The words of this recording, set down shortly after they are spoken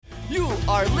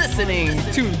are listening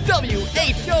to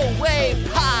WHOA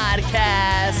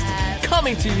Podcast,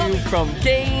 coming to you from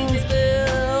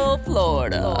Gainesville,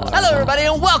 Florida. Hello, everybody,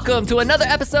 and welcome to another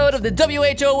episode of the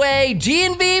WHOA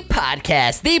G&V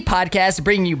Podcast, the podcast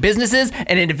bringing you businesses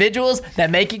and individuals that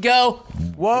make you go,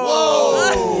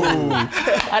 whoa.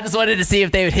 I just wanted to see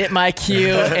if they would hit my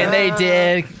cue, and they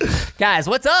did. Guys,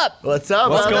 what's up? What's up?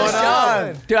 What's going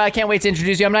on? Dude, I can't wait to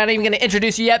introduce you. I'm not even going to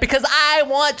introduce you yet because I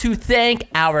want to thank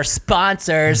our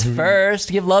sponsors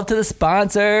first. Give love to the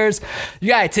sponsors. You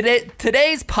guys,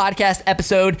 today's podcast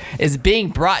episode is being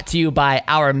brought to you by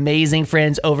our amazing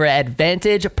friends over at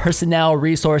Advantage Personnel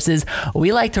Resources.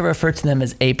 We like to refer to them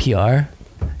as APR.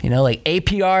 You know, like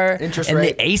APR Interest and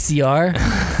rate. the ACR,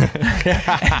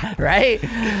 right?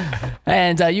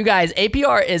 And you guys,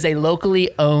 APR is a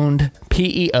locally owned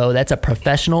PEO. That's a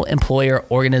professional employer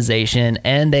organization,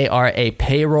 and they are a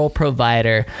payroll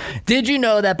provider. Did you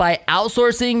know that by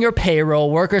outsourcing your payroll,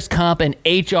 workers' comp, and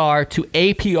HR to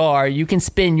APR, you can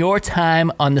spend your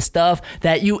time on the stuff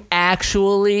that you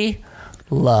actually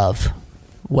love?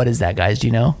 What is that, guys? Do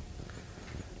you know?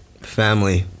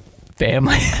 Family.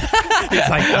 Family. It's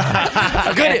like,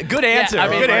 good answer. Yeah, I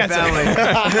mean, good my answer.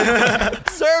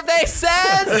 Survey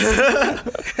says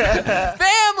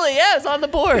family. Yes, on the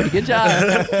board. Good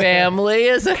job. Family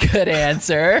is a good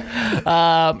answer.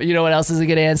 You know what else is a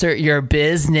good answer? Your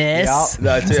business. Yep,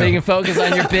 that too. So you can focus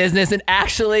on your business and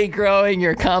actually growing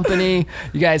your company.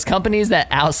 You guys, companies that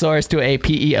outsource to a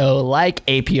PEO like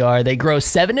APR, they grow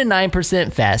 7 to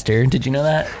 9% faster. Did you know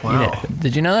that? Wow.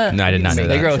 Did you know that? No, I did not know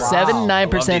They that. grow Wow. 7 to 9% I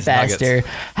love these faster, nuggets.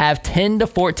 have 10 to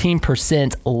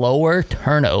 14% lower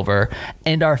turnover,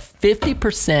 and are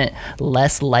 50%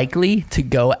 less likely to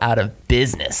go out of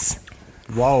business.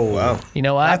 Whoa. Wow. You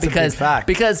know why? That's a big fact.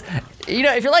 Because, you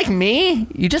know, if you're like me,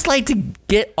 you just like to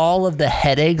get all of the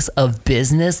headaches of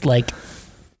business, like,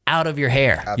 out of your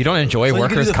hair. You don't enjoy So you can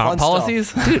do workers' the comp fun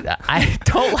policies? Dude, I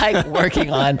don't like working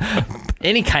on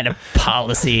any kind of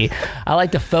policy. I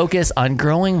like to focus on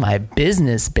growing my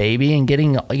business, baby, and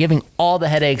giving all the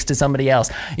headaches to somebody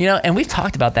else. You know, and we've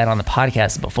talked about that on the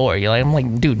podcast before. I'm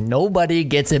like, dude, nobody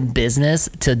gets in business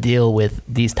to deal with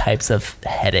these types of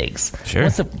headaches. Sure.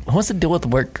 Who wants to deal with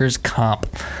workers' comp?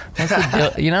 Who wants to deal,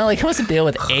 who wants to deal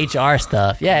with HR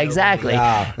stuff? Yeah, exactly.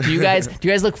 Yeah. Do you guys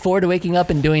look forward to waking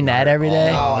up and doing that every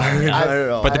day?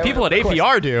 But the people at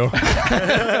APR do.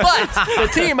 But the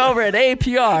team over at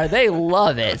APR, they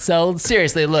love it. So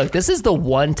seriously, look, this is the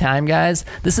one time, guys.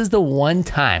 This is the one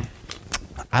time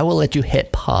I will let you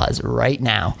hit pause right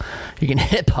now. You can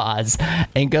hit pause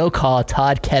and go call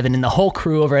Todd, Kevin, and the whole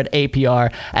crew over at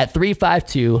APR at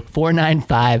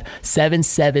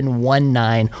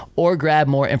 352-495-7719 or grab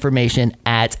more information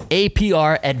at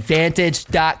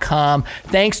apradvantage.com.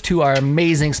 Thanks to our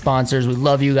amazing sponsors. We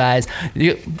love you guys.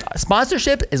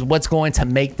 Sponsorship is what's going to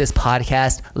make this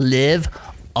podcast live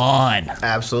on.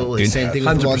 Absolutely. Dude, Same thing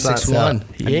with 161.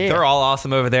 Yeah. They're all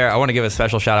awesome over there. I want to give a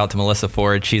special shout out to Melissa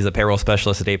Ford. She's a payroll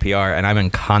specialist at APR, and I'm in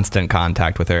constant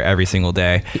contact with her every single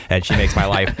day, and she makes my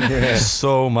life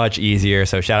so much easier.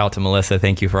 So shout out to Melissa.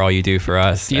 Thank you for all you do for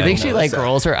us. Do you think And she like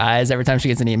rolls her eyes every time she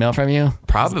gets an email from you?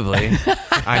 Probably.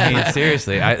 I mean,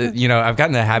 seriously. I've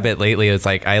gotten the habit lately. It's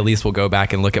like I at least will go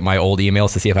back and look at my old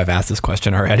emails to see if I've asked this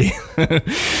question already.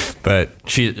 But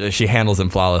she handles them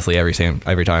flawlessly every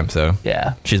time. So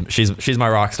Yeah. she's my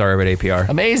rock star over at APR.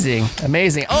 Amazing.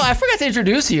 Oh, I forgot to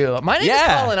introduce you. My name is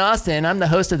Yeah. Colin Austin. I'm the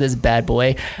host of this bad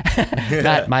boy.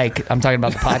 Not Mike. I'm talking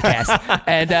about the podcast.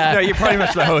 And No, you're pretty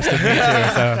much the host of me too.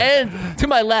 So. and to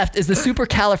my left is the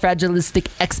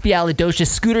supercalifragilisticexpialidocious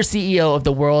scooter CEO of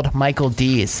the world, Michael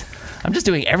Dees. I'm just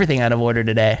doing everything out of order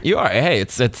today. You are. Hey,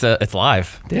 it's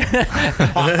live.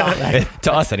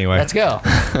 To us anyway. Let's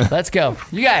go.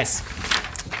 You guys,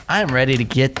 I'm ready to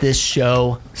get this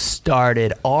show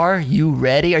started. Are you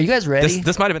ready? Are you guys ready?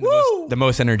 This might have been the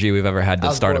most energy we've ever had to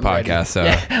was start a born ready. podcast. So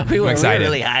Yeah, we I'm were excited.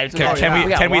 really hyped.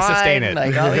 Can we got sustain wine, it?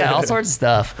 Like, oh yeah, all sorts of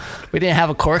stuff. We didn't have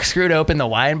a corkscrew to open the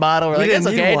wine bottle. We're like, it's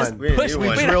okay. Just push.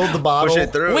 We drilled the bottle. Push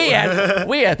it through. We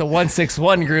at the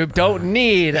 161 group don't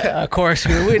need a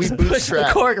corkscrew. We just push the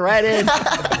bootstrap. cork right in.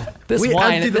 This We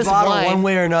wine, empty the this bottle wine, one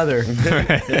way or another.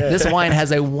 this wine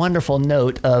has a wonderful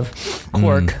note of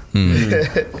cork.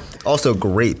 Also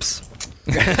grapes.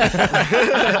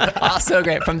 Also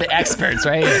great from the experts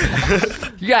right here.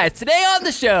 You guys, today on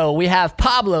the show, we have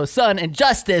Pablo, Son, and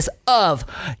Justice of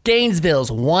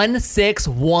Gainesville's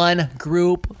 161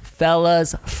 group.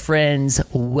 Fellas, friends,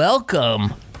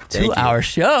 welcome to our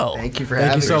show. Thank you for Thank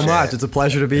having you so me. much. It's a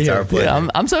pleasure to be here. Our pleasure. Yeah,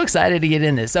 I'm so excited to get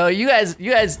in this. So you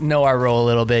guys know our role a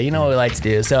little bit. You know what we like to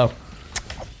do. So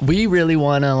we really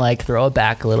want to like throw it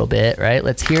back a little bit, right?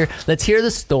 Let's hear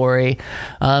the story.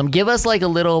 Give us like a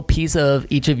little piece of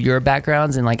each of your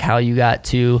backgrounds and like how you got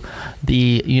to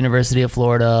the University of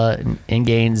Florida in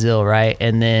Gainesville, right?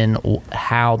 And then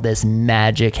how this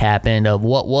magic happened of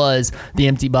what was the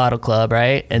Empty Bottle Club,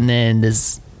 right? And then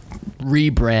this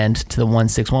rebrand to the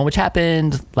 161, which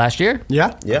happened last year.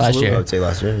 Yeah. Last year. I would say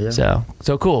last year. Yeah.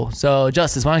 So cool. So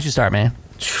Justice, why don't you start, man?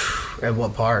 At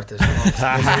what part? There's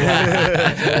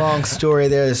a long story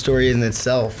there. The story in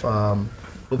itself.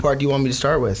 What part do you want me to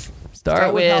start with?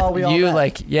 Start with how we with all you,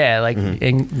 met.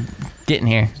 in getting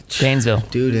here, Gainesville.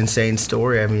 Dude, insane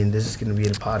story. I mean, this is going to be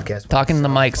in a podcast. Talking to the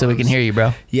mic so we can hear you,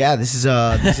 bro. Yeah, this is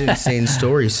an insane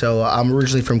story. So I'm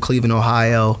originally from Cleveland,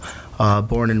 Ohio,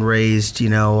 born and raised.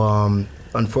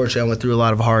 Unfortunately, I went through a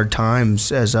lot of hard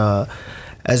times as a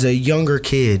younger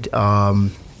kid.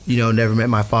 Never met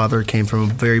my father. Came from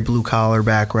a very blue collar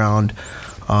background.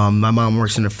 My mom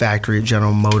works in a factory at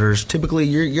General Motors. Typically,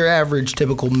 your average,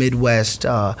 typical Midwest,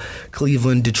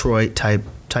 Cleveland, Detroit type,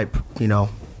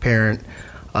 parent,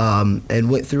 and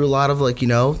went through a lot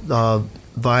of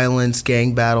violence,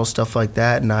 gang battles, stuff like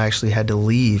that. And I actually had to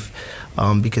leave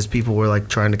because people were like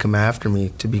trying to come after me,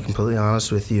 to be completely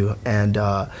honest with you. And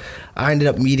I ended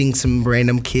up meeting some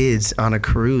random kids on a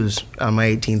cruise on my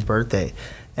 18th birthday.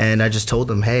 And I just told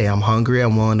them, hey, I'm hungry,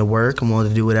 I'm willing to work, I'm willing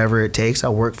to do whatever it takes.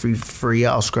 I'll work for you for free,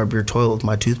 I'll scrub your toilet with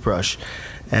my toothbrush.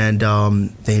 And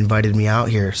they invited me out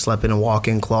here, slept in a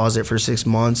walk-in closet for 6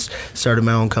 months, started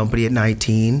my own company at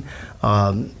 19,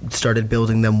 started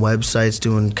building them websites,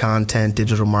 doing content,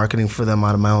 digital marketing for them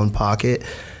out of my own pocket.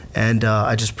 And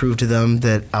I just proved to them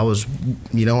that I was,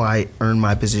 I earned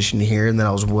my position here, and that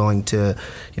I was willing to,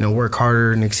 work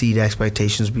harder and exceed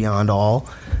expectations beyond all.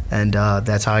 And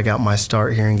that's how I got my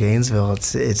start here in Gainesville.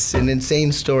 It's an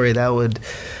insane story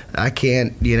I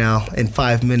can't, in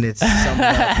 5 minutes sum it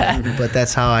up, but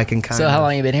that's how I can kind of. So how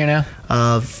long you been here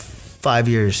now? 5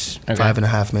 years, Okay.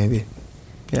 5.5 maybe.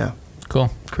 Yeah, Cool.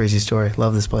 crazy story.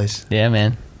 Love this place. Yeah,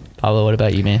 man. Pablo, what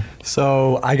about you, man?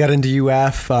 So I got into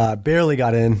UF, barely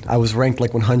got in. I was ranked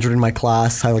like 100 in my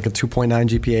class, had like a 2.9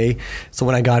 GPA. So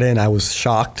when I got in, I was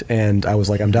shocked and I was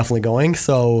like, I'm definitely going.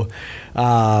 So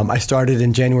I started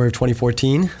in January of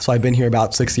 2014. So I've been here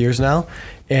about 6 years now.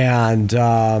 And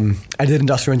I did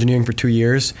industrial engineering for 2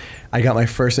 years. I got my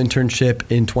first internship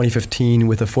in 2015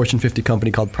 with a Fortune 50 company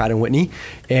called Pratt & Whitney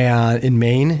in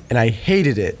Maine, and I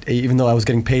hated it, even though I was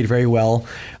getting paid very well.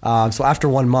 So after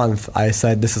 1 month, I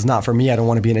said, this is not for me. I don't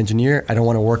want to be an engineer. I don't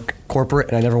want to work corporate,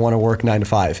 and I never want to work 9 to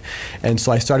 5. And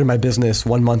so I started my business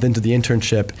 1 month into the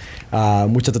internship,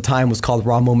 which at the time was called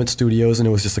Raw Moment Studios, and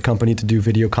it was just a company to do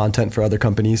video content for other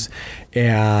companies.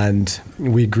 And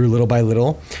we grew little by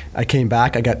little. I came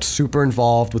back. I got super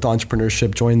involved with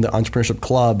entrepreneurship, joined the entrepreneurship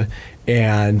club,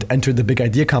 and entered the Big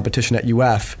Idea competition at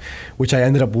UF, which I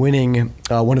ended up winning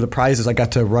one of the prizes. I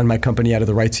got to run my company out of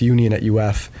the Rights Union at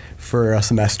UF for a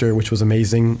semester, which was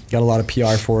amazing. Got a lot of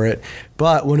PR for it.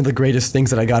 But one of the greatest things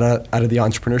that I got out of the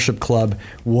entrepreneurship club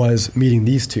was meeting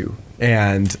these two.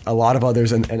 And a lot of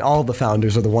others, and all of the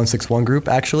founders of the 161 group,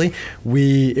 actually.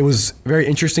 It was very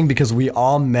interesting because we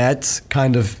all met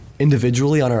kind of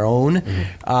individually on our own,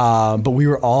 but we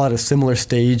were all at a similar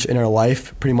stage in our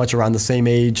life, pretty much around the same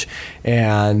age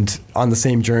and on the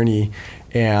same journey.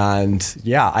 And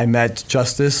yeah, I met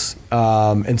Justice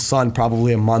and Sun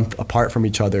probably a month apart from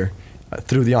each other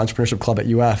through the entrepreneurship club at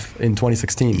UF in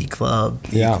 2016. E-Club.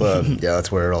 Yeah. Club. Yeah,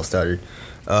 that's where it all started.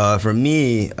 For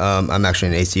me, I'm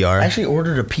actually an ACR. I actually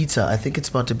ordered a pizza. I think it's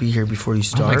about to be here before you Oh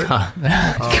start. my God.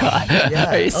 Yeah.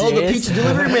 Are you Oh, the serious? pizza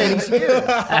delivery man, he's here.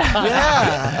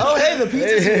 Yeah. Oh, hey, the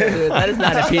pizza's here. Dude, that is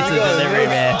not a pizza delivery,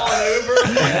 man.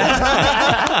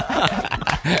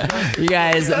 You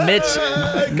guys, Mitch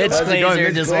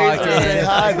Glazer just walked in.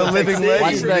 Hi, the living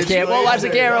Watch legend. the camera. Watch the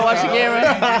camera. Watch the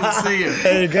camera. See you.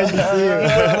 Hey, good to see you.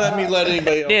 Let me let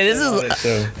anybody else. Yeah, this in is- on it,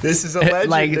 so. This is a legend.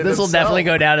 Like in this will himself. definitely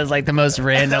go down as like the most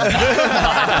random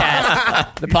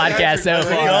podcast. The podcast so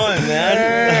far. Going,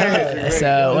 man.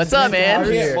 So what's up, I man?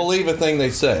 can't believe a thing they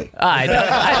say. I know.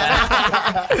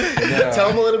 Tell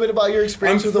them a little bit about your I'm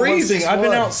experience with the freezing. I've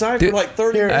been 161. outside Dude. for like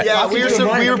 30 minutes. Yeah, talking we to the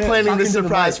were mic. planning this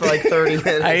surprise for like 30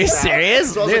 minutes. Are you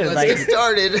serious? So I was Dude, like, like, let's get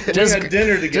started. just We had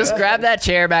dinner together. just grab that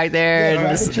chair back there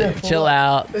and just chill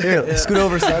out, Here, scoot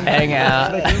over, son. hang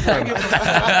out. Oh,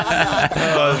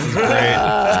 this is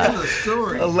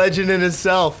great. A legend in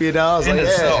itself, you know. I was In like,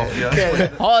 itself, yeah.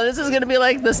 Oh, this is gonna be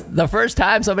like the first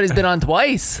time somebody's been on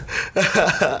twice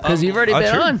because you've already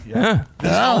been true. on. Yeah.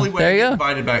 That's the Oh, only way there I you get go.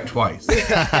 invited back twice.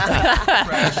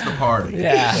 Crash the party.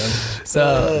 Yeah.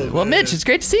 So, well, Mitch, it's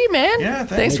great to see you, man. Yeah,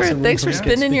 thanks for thanks.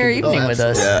 spending your evening with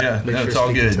us. Yeah, no, it's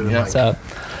all good. Yeah. So,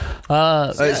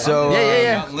 So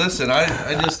Yeah. Listen, I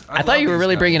I thought you were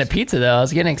really bringing a pizza though. I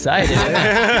was getting excited.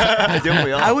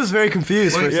 I was very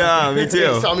confused. For a second. yeah, me You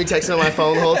too. saw me texting on my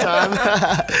phone the whole time.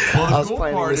 Well, I the was cool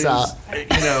planning part this is, out. you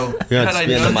know, Yeah, had I just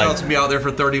be in the known I mic. was to be out there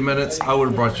for 30 minutes, I would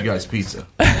have brought you guys pizza.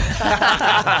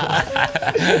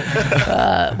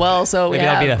 Well, so we Maybe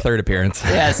that'll be the have, third appearance.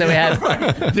 yeah, so we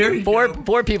have There you four go.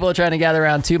 four people trying to gather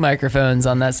around 2 microphones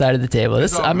on that side of the table.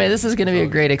 This, all I mean, good. this is going to be a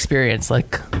great experience.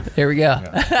 Like, here we go.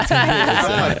 It's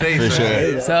on my face. For right?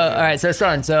 sure. So, all right, so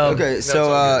son, so Okay,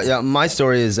 so yeah, my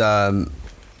story is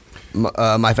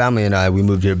my family and I, we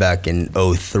moved here back in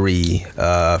 2003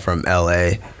 from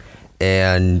LA,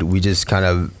 and we just kind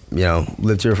of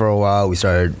lived here for a while. We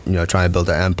started trying to build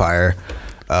our empire.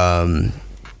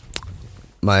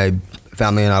 My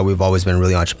family and I, we've always been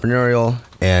really entrepreneurial,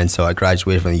 and so I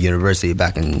graduated from the university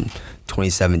back in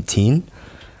 2017.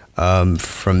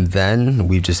 From then,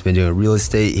 we've just been doing real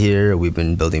estate here. We've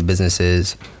been building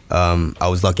businesses. I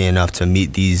was lucky enough to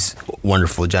meet these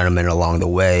wonderful gentlemen along the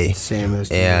way. Same as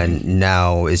And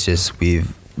now it's just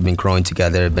we've been growing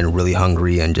together, been really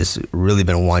hungry, and just really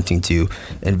been wanting to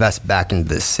invest back into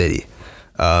this city.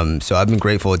 So I've been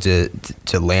grateful to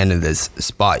land in this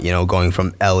spot, going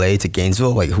from LA to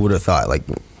Gainesville. Like, who would have thought? Like,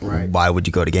 Right. why would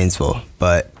you go to Gainesville?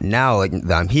 But now, like,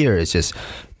 that I'm here, it's just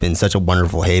been such a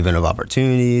wonderful haven of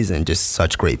opportunities and just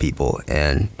such great people.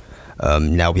 And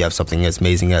now we have something as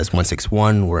amazing as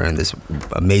 161. We're in this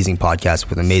amazing podcast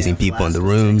with amazing people in the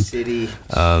room. City.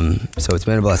 So it's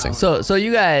been a blessing. So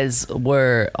you guys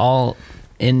were all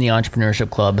in the entrepreneurship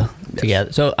club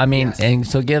together. So I mean, and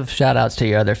so give shout outs to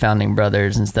your other founding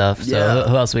brothers and stuff. So Yeah.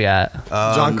 who else we got?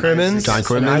 John Crimmins, John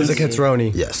Crimmins. and Isaac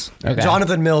Hitzroni. Yes. Okay.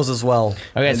 Jonathan Mills as well.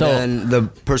 Okay, And so then the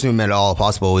person who made it all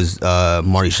possible was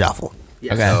Marty Schaffel.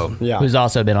 okay, So, Yeah. who's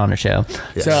also been on the show.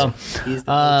 Yes. So He's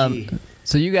the OG.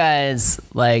 so you guys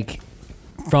like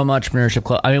from entrepreneurship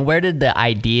club. I mean, where did the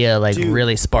idea like Dude,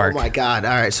 really spark? Oh my God!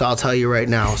 All right, so I'll tell you right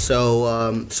now.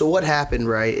 So, so what happened,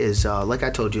 right? Is like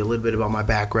I told you a little bit about my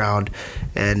background,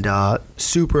 and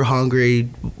super hungry.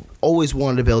 Always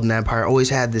wanted to build an empire.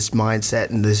 Always had this mindset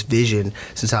and this vision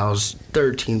since I was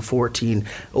 13, 14.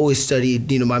 Always studied.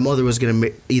 My mother was gonna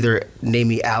either name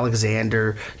me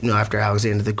Alexander, after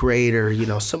Alexander the Great, or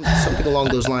something along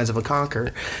those lines of a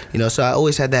conqueror. So I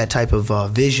always had that type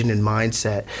of vision and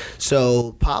mindset.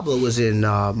 So Pablo was in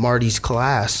Marty's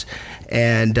class,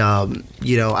 and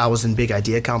I was in big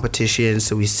idea competition.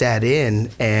 So we sat in,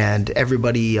 and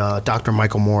everybody, Dr.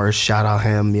 Michael Morris, shout out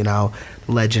him,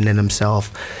 legend in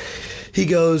himself. He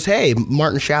goes, "Hey,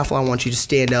 Martin Schaffel, I want you to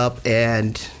stand up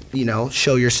and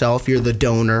show yourself. You're the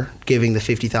donor, giving the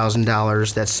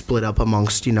 $50,000 that's split up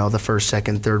amongst the first,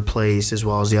 second, third place, as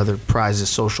well as the other prizes,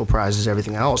 social prizes,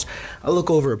 everything else." I look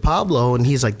over at Pablo, and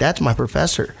he's like, "That's my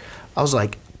professor." I was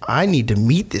like, "I need to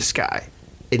meet this guy,"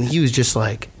 and he was just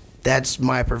like, "That's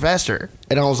my professor,"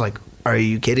 and I was like, "Are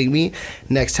you kidding me?"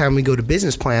 Next time we go to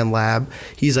business plan lab,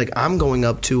 he's like, "I'm going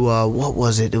up to what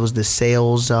was it? It was the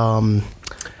sales."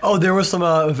 Oh, there was some.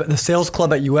 The sales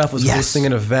club at UF was Yes. hosting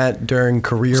an event during It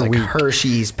Career was like Week.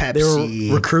 Hershey's, They Pepsi.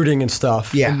 were recruiting and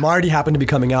stuff. Yeah. And Marty happened to be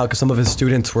coming out because some of his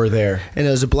students were there. And it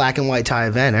was a black and white tie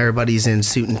event. Everybody's in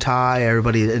suit and tie.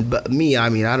 But me, I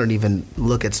mean, I don't even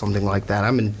look at something like that.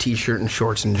 I'm in t-shirt and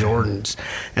shorts and Jordans,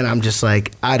 and I'm just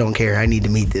like, I don't care. I need to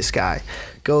meet this guy.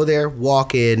 Go there,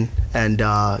 walk in, and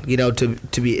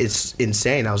it's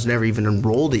insane. I was never even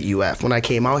enrolled at UF. When I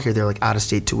came out here, they're like out of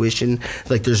state tuition.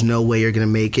 Like, there's no way you're gonna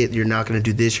make it. You're not gonna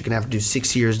do this. You're gonna have to do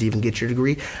 6 years to even get your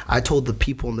degree. I told the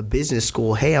people in the business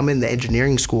school, "Hey, I'm in the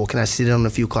engineering school. Can I sit in on a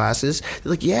few classes?" They're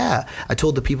like, "Yeah." I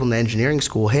told the people in the engineering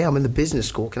school, "Hey, I'm in the business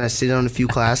school. Can I sit in on a few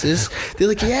classes?" They're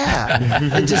like, "Yeah."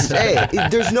 And just, hey,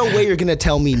 there's no way you're gonna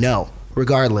tell me no.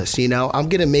 Regardless, I'm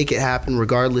gonna make it happen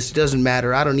regardless. It doesn't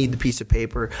matter. I don't need the piece of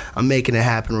paper. I'm making it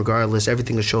happen regardless.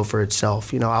 Everything will show for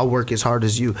itself. I'll work as hard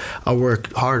as you. I'll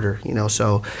work harder.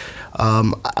 So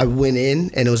I went in,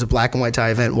 and it was a black and white tie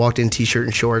event. Walked in t-shirt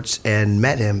and shorts and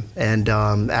met him. And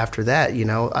after that,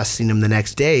 I seen him the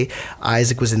next day.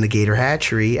 Isaac was in the Gator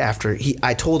Hatchery.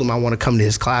 I told him I want to come to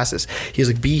his classes. He was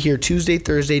like, "Be here Tuesday,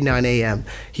 Thursday, 9 a.m."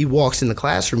 He walks in the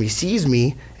classroom. He sees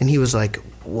me, and he was like,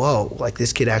 "Whoa, like,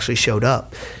 this kid actually showed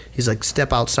up." He's like,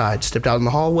 "Step outside." Stepped out in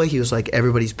the hallway. He was like,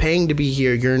 "Everybody's paying to be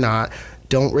here. You're not.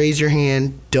 Don't raise your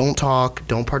hand. Don't talk.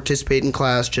 Don't participate in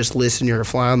class. Just listen. You're a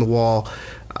fly on the wall.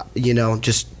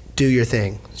 Just do your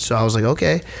thing." So I was like,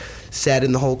 okay. Sat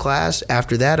in the whole class.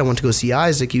 After that, I went to go see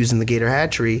Isaac. He was in the Gator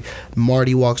Hatchery.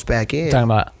 Marty walks back in. Talking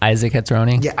about Isaac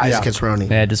Hitzroni. Yeah, Isaac Hitzroni.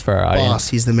 Yeah, just for our audience. Boss,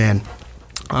 he's the man.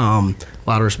 A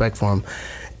lot of respect for him.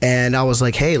 And I was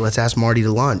like, "Hey, let's ask Marty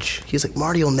to lunch." He's like,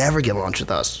 "Marty will never get lunch with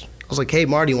us." I was like, hey,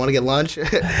 Marty, you want to get lunch?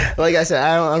 Like I said,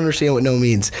 I don't understand what no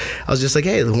means. I was just like,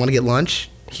 hey, want to get lunch?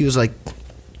 He was like,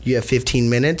 you have 15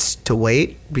 minutes to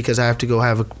wait because I have to go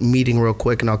have a meeting real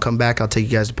quick and I'll come back. I'll take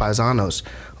you guys to Paisanos.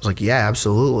 I was like, yeah,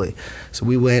 absolutely. So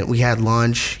we went, we had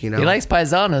lunch, you know. He likes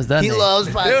Paisanos, doesn't he? He loves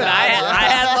Paisanos. Dude,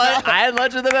 I had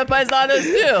lunch with him at Paisanos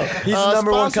too. He's the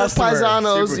number one sponsor customer.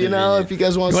 Paisanos, Super you know, convenient. if you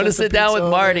guys want You want to sit down with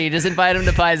Marty, just invite him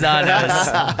to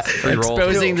Paisanos. Pre-roll,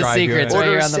 Exposing the drive secrets good. right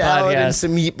order here on the salad and podcast.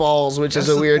 some meatballs, which is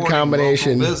That's a weird supporting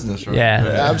combination. local business, right?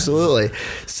 Yeah. Absolutely.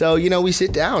 So, you know, we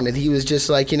sit down and he was just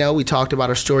like, you know, we talked about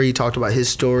our story. He talked about his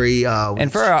story.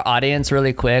 And for our audience,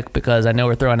 really quick, because I know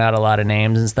we're throwing out a lot of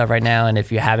names and stuff right now, and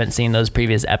if you haven't seen those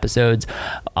previous episodes,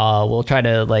 we'll try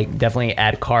to like definitely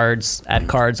add cards on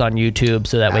YouTube,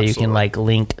 so that way you can Absolutely. like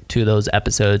link to those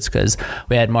episodes. Because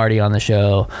we had Marty on the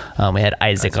show, we had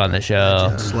Isaac on the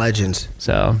show, legends.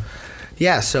 so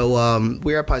Yeah, so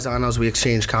we were at Paisanos. We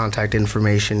exchanged contact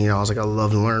information. You know, I was like, I'd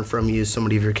love to learn from you,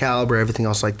 somebody of your caliber, everything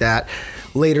else like that.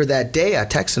 Later that day, I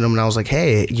texted him and I was like,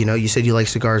 hey, you know, you said you like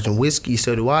cigars and whiskey,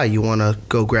 so do I. You want to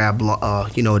go grab,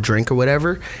 you know, a drink or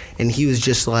whatever? And he was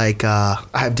just like, I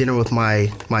have dinner with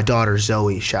my daughter,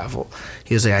 Zoe Schaffel.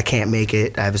 He was like, I can't make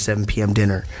it. I have a 7 p.m.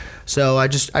 dinner. So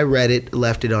I read it,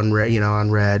 left it unread,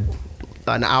 unread.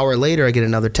 An hour later, I get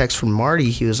another text from Marty.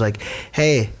 He was like,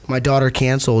 hey, my daughter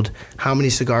canceled. How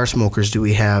many cigar smokers do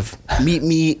we have? Meet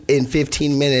me in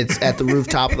 15 minutes at the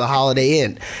rooftop of the Holiday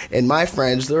Inn. And my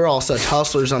friends, they're all such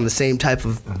hustlers on the same type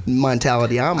of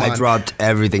mentality I'm on. I dropped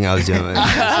everything I was doing.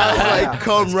 I was like,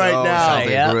 come right now. Sounds like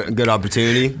Yeah. a good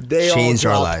opportunity. They all Changed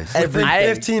our dropped lives. Within I-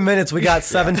 15 minutes, we got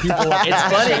 7 people. it's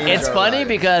funny. It's funny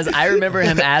because I remember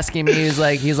him asking me. He's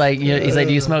like, do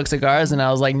you smoke cigars? And I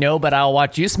was like, no, but I'll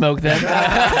watch you smoke them. You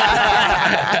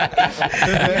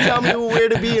tell me where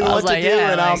to be and I was what to like, do,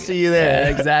 yeah, and I'll like- see you there.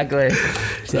 Yeah, exactly.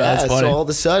 So that's Yeah, funny. so all of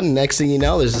a sudden, next thing you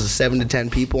know, there's 7 to 10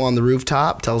 people on the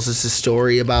rooftop. Tells us a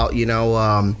story about,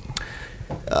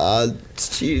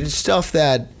 stuff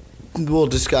that we'll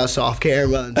discuss off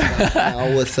camera and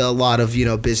stuff, with a lot of,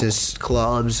 business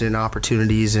clubs and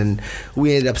opportunities. And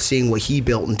we ended up seeing what he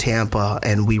built in Tampa,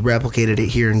 and we replicated it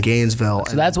here in Gainesville.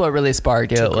 So that's what really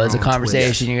sparked it, Took was a our own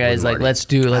conversation. twist You guys with like, Marty.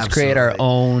 let's create our Absolutely.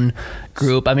 own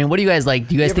group. I mean, what do you guys like?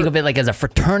 Do you guys think ever- of it like as a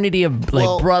fraternity of like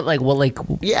Well,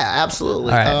 Yeah,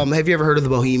 absolutely. All right. Have you ever heard of the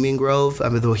Bohemian Grove?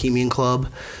 The Bohemian Club.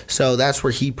 So that's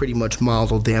where he pretty much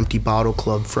modeled the Empty Bottle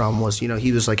Club from. Was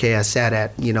he was like, hey, I sat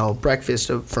at breakfast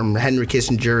from Henry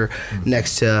Kissinger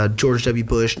next to George W.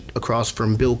 Bush, across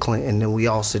from Bill Clinton, and we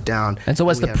all sit down. And so,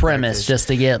 what's we the have premise? breakfast. Just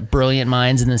to get brilliant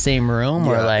minds in the same room,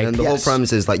 or Yeah, like? and the whole Yes.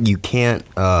 premise is like you can't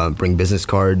bring business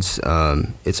cards.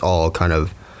 It's all kind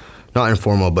of not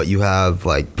informal, but you have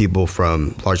like people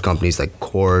from large companies like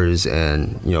Coors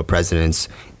and presidents,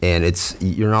 and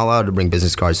you're not allowed to bring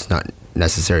business cards. It's not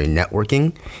necessarily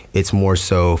networking. It's more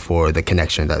so for the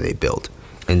connection that they build.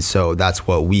 And so that's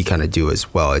what we kind of do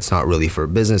as well. It's not really for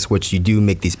business, which you do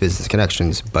make these business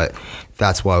connections, but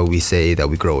that's why we say that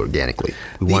we grow organically.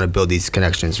 We want to build these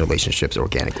connections, relationships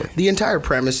organically. The entire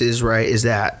premise is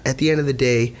that at the end of the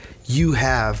day, you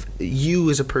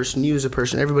as a person,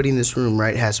 everybody in this room,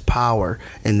 right, has power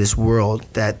in this world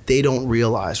that they don't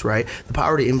realize, right? The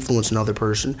power to influence another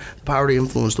person, the power to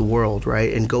influence the world,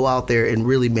 right? And go out there and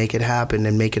really make it happen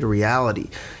and make it a reality,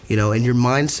 and your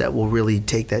mindset will really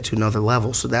take that to another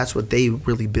level. So that's what they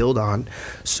really build on.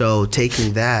 So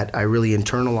taking that, I really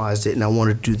internalized it, and I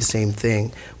wanted to do the same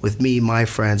thing with me, my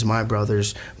friends, my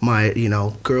brothers, my,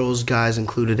 girls, guys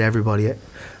included, everybody.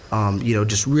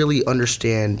 Just really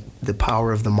understand the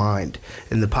power of the mind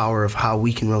and the power of how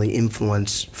we can really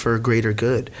influence for a greater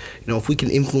good. If we can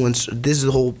influence, this is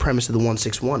the whole premise of the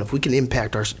 161. If we can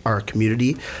impact our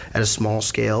community at a small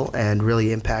scale and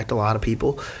really impact a lot of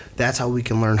people, that's how we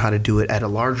can learn how to do it at a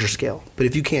larger scale. But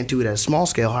if you can't do it at a small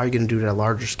scale, how are you going to do it at a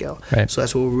larger scale? Right. So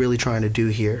that's what we're really trying to do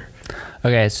here.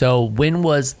 Okay, so when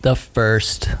was the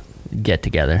first get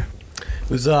together?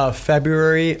 It was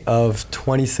February of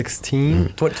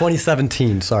 2016,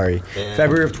 2017. Sorry,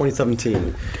 February of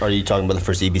 2017. Are you talking about the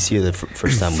first EBC or the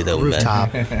first time we met?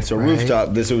 Rooftop. So right?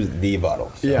 Rooftop, this was the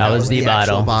bottle. Yeah. That was the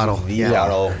actual bottle. bottle. The Yeah.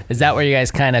 bottle. Is that where you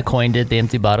guys kind of coined it, the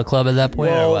Empty Bottle Club, at that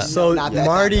point, or Well, what? so Not that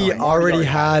Marty time. already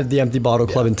had the Empty Bottle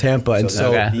Club in Tampa, and so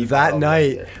Okay. the that bottle night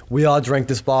right there. we all drank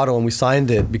this bottle and we signed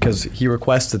it because he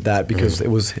requested that because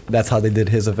that's how they did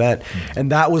his event, and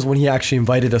that was when he actually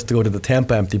invited us to go to the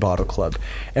Tampa Empty Bottle Club,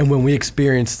 and when we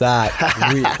experienced that,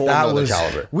 nother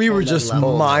caliber. we were just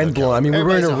mind blown. I mean, we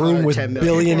were in a Everybody's room with 110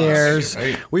 million billionaires.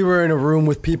 We were in a room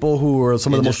with people who were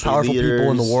some of the most Industry powerful people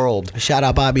in the leaders. world. Shout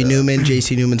out Bobby Newman,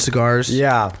 JC Newman Cigars.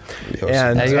 Yeah,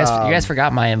 and You guys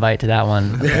forgot my invite to that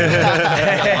one.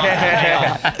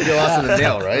 You lost in the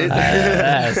nail, right?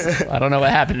 Yes. I don't know what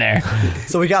happened there.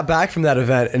 So we got back from that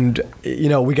event, and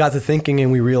we got to thinking,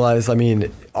 and we realized,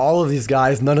 all of these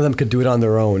guys, none of them could do it on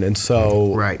their own, and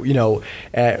so Right. we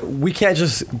can't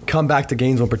just come back to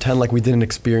Gainesville and pretend like we didn't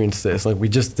experience this, like we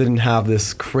just didn't have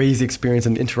this crazy experience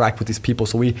and interact with these people.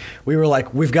 So we were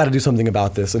like, we've got to do something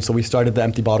about this, and so we started the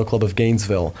Empty Bottle Club of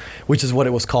Gainesville, which is what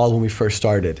it was called when we first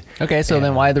started. Okay, so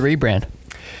then why the rebrand?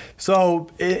 So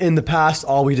in the past,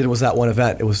 all we did was that one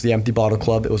event. It was the Empty Bottle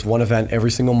Club. It was one event every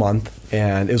single month,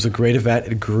 and it was a great event.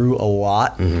 It grew a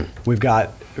lot. Mm-hmm. We've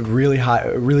got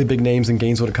really big names in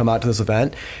Gainesville to come out to this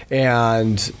event,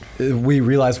 and we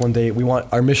realized one day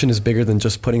our mission is bigger than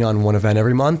just putting on one event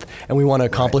every month, and we want to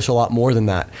accomplish a lot more than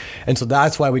that. And so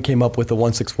that's why we came up with the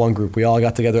 161 group. We all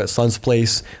got together at Sun's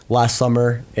Place last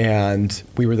summer, and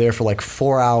we were there for like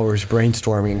 4 hours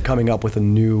brainstorming and coming up with a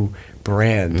new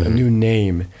brand, a new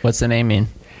name. What's the name mean?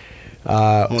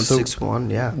 161,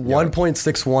 yeah.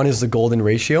 1.61 is the golden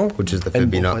ratio, Which is the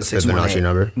And Fibonacci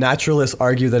number. naturalists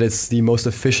argue that it's the most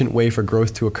efficient way for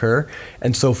growth to occur.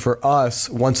 And so for us,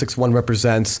 161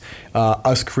 represents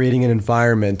us creating an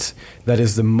environment that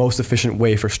is the most efficient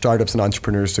way for startups and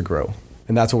entrepreneurs to grow.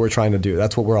 And that's what we're trying to do.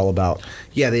 That's what we're all about.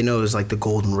 Yeah, they know it was like the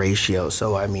golden ratio.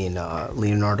 So,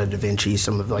 Leonardo da Vinci,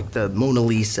 some of like the Mona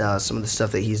Lisa, some of the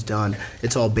stuff that he's done,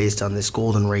 it's all based on this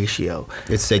golden ratio.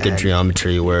 It's sacred And-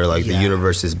 geometry, where like the Yeah.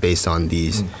 universe is based on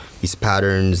these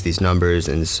patterns, these numbers,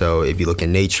 and so if you look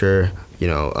in nature,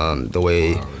 the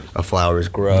way flowers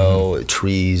grow,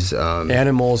 trees,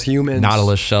 Animals, humans.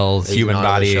 Nautilus shells, human nautilus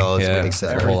body, shells, yeah,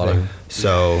 etc. a whole lot of.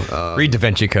 So Read Da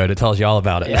Vinci Code; it tells you all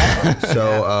about it.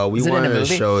 we Is it in a wanted to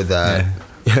movie? show that.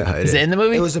 Yeah, Is it in the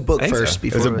movie? It was a book I think first so. It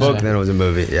before was a book, then it was a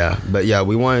movie. Yeah, but yeah,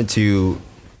 we wanted to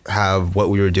have what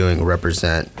we were doing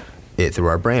represent it through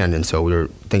our brand, and so we were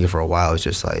thinking for a while. It's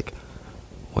just like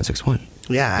 161.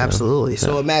 Yeah, absolutely.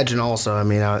 So imagine also, I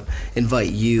would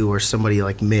invite you or somebody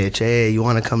like Mitch. Hey, you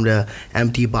want to come to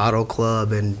Empty Bottle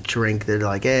Club and drink? They're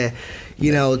like,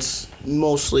 it's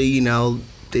mostly,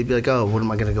 they'd be like, oh, what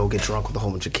am I going to go get drunk with a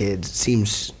whole bunch of kids? It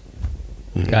seems.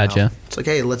 Gotcha. It's like,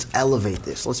 hey, let's elevate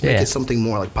this. Let's make Yeah. it something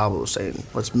more like Pablo was saying.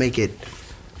 Let's make it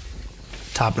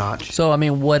top notch. So,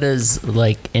 what is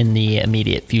like in the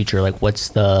immediate future? Like, what's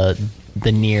the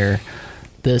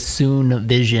soon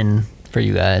vision for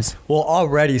you guys? Well,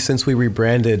 already since we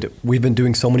rebranded, we've been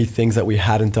doing so many things that we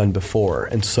hadn't done before.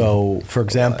 And so, for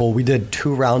example, we did 2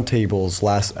 roundtables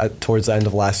towards the end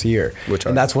of last year.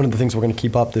 And that's one of the things we're going to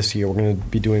keep up this year. We're going to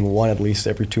be doing one at least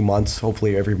every 2 months,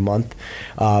 hopefully every month,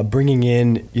 bringing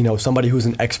in somebody who's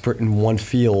an expert in one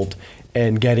field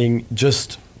and getting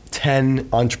just 10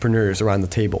 entrepreneurs around the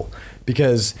table.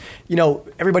 Because,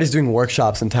 everybody's doing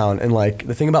workshops in town. And,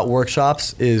 the thing about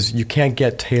workshops is you can't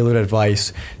get tailored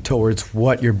advice towards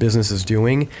what your business is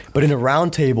doing. But in a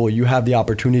round table, you have the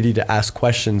opportunity to ask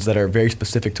questions that are very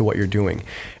specific to what you're doing.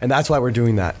 And that's why we're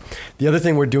doing that. The other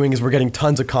thing we're doing is we're getting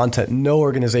tons of content. No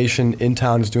organization in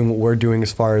town is doing what we're doing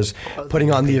as far as putting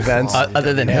on the events.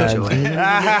 Other than Other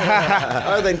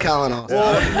than Colin Austin.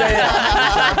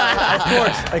 Of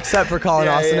course, except for Colin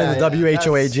Austin and the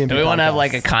WHOA GMP. Do we want to have podcast.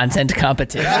 like a content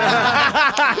competition?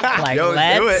 Like, Yo,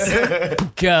 let's let's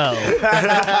go.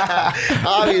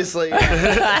 Obviously.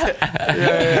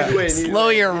 Slow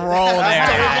your roll there.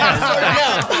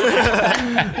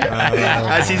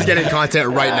 As he's getting content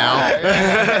right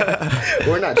now.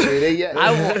 We're not treated yet.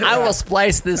 I will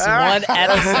splice this one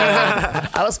episode.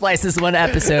 I will splice this one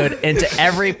episode into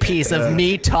every piece of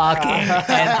me talking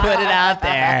and put it out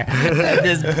there. And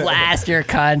just blast your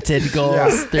content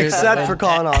goals through. Except for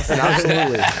Colin Austin,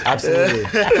 absolutely.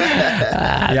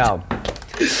 Yeah.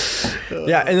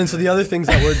 Yeah, and then so the other things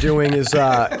that we're doing is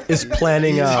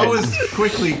planning. I was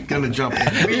quickly gonna jump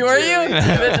in. Were you?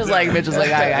 Mitch was like,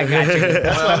 I got you.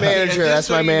 That's my manager. That's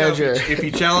my manager. If you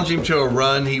challenge him to a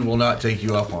run, he will not take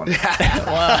you up on it.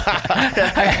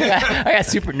 I got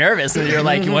super nervous when you were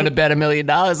like, you want to bet $1 million?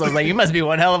 I was like, you must be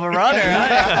one hell of a runner.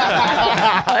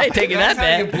 I ain't taking that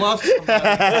That's how you bet. bluff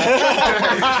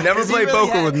somebody. Never play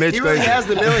poker with Mitch. He really has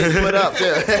the million put up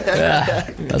too.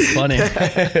 That's funny.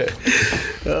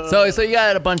 So you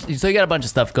got a bunch. So you got a bunch of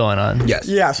stuff going on. Yes.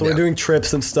 Yeah, so we're doing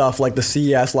trips and stuff like the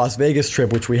CES Las Vegas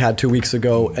trip, which we had 2 weeks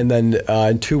ago, and then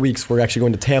in 2 weeks we're actually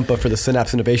going to Tampa for the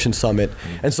Synapse Innovation Summit.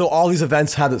 And so all these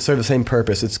events serve the same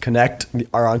purpose. It's connect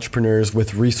our entrepreneurs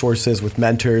with resources, with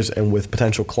mentors, and with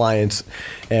potential clients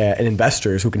and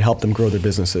investors who can help them grow their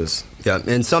businesses. Yeah,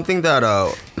 and something that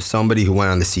somebody who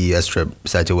went on the CES trip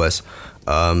said to us,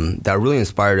 that really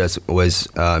inspired us was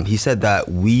he said that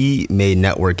we made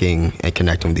networking and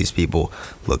connecting with these people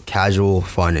look casual,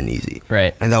 fun, and easy.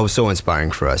 Right. And that was so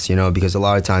inspiring for us, because a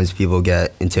lot of times people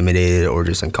get intimidated or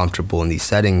just uncomfortable in these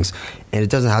settings, and it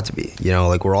doesn't have to be.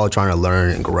 Like we're all trying to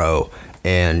learn and grow,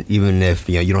 and even if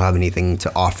you don't have anything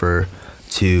to offer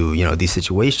to these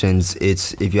situations,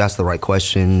 it's if you ask the right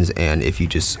questions and if you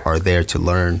just are there to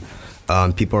learn.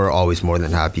 People are always more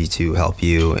than happy to help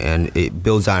you, and it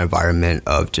builds that environment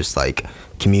of just like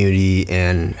community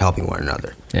and helping one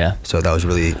another. Yeah. So that was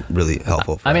really, really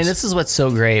helpful for us. This is what's so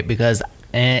great because,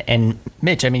 and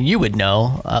Mitch, you would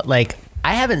know, like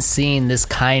I haven't seen this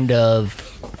kind of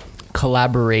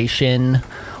collaboration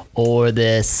or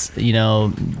this,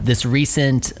 this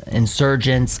recent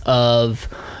insurgence of,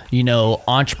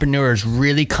 entrepreneurs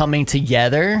really coming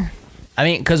together.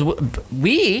 Because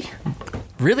we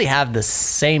really have the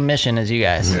same mission as you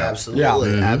guys. Yeah,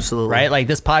 absolutely, absolutely. Right? Like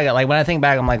this podcast, like when I think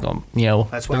back, I'm like,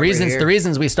 That's why the we're here.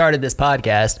 reasons we started this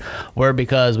podcast were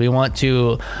because we want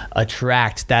to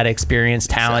attract that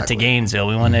experienced talent to Gainesville.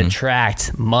 We want to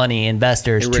attract money,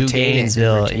 investors And to retain it,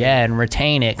 Gainesville. and retain and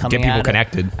retain it. Coming Get people out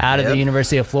connected. out of the Yep.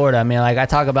 University of Florida. I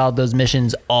talk about those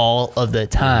missions all of the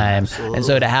time. And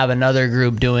so to have another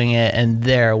group doing it in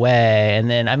their way, and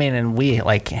then, and we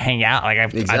like hang out.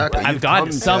 Like Exactly. I've You've gone come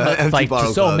to some, to Empty like to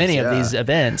Bottle so Clubs, many of yeah. these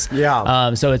events.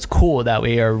 Yeah. So it's cool that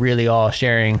we are really all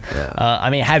sharing.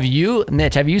 Have you,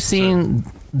 Mitch, seen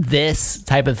this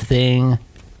type of thing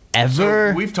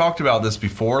ever? So we've talked about this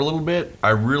before a little bit.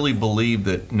 I really believe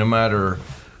that no matter,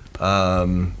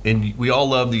 and we all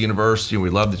love the university, we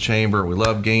love the chamber, we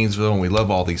love Gainesville, and we love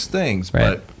all these things.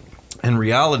 Right. But in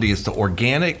reality, it's the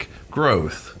organic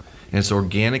growth and it's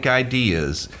organic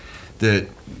ideas that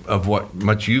of what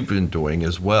much you've been doing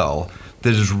as well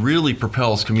that is really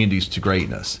propels communities to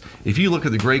greatness. If you look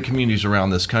at the great communities around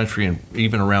this country and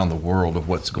even around the world of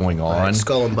what's going on, Right,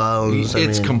 Skull and Bones.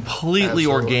 it's completely absolutely.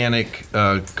 organic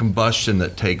combustion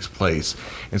that takes place.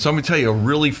 And so I'm going to tell you a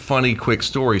really funny, quick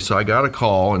story. So I got a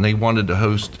call, and they wanted to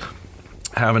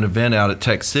have an event out at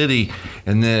Tech City,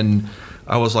 and then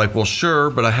I was like, well, sure,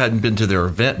 but I hadn't been to their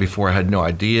event before. I had no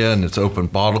idea, and it's Open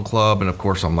Bottle Club, and of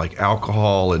course I'm like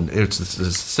alcohol, and it's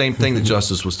the same thing that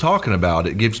Justice was talking about.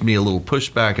 It gives me a little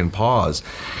pushback and pause.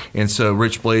 And so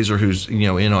Rich Blazer, who's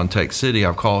in on Tech City,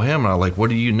 I'll call him, and I'm like, what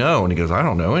do you know? And he goes, I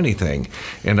don't know anything.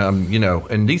 And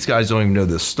and these guys don't even know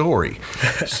this story.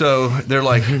 So they're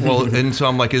like, well, and so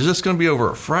I'm like, is this going to be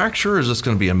over at Fracture? Is this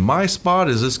going to be in my spot?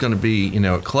 Is this going to be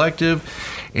at Collective?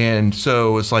 And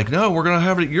so it's like, no, we're going to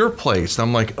have it at your place.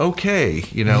 I'm like, okay,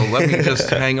 let me just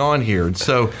hang on here. And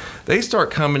so they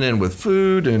start coming in with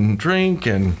food and drink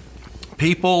and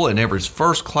people, and everybody's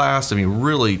first class.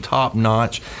 Really top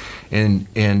notch. And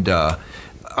I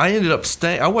ended up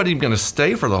staying. I wasn't even going to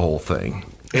stay for the whole thing.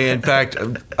 In fact,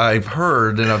 I've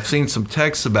heard and I've seen some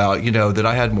texts about, that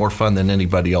I had more fun than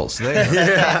anybody else there.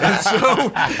 And so,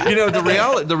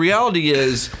 the reality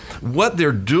is what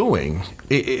they're doing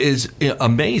is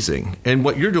amazing. And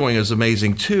what you're doing is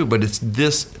amazing too, but it's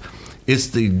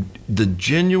the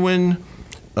genuine,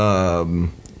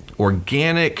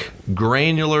 organic,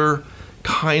 granular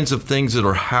kinds of things that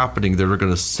are happening that are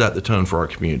going to set the tone for our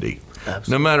community.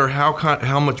 Absolutely. No matter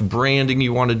how much branding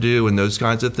you want to do and those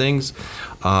kinds of things,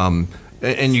 and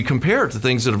you compare it to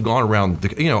things that have gone around.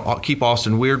 Keep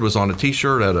Austin Weird was on a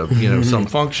T-shirt at a some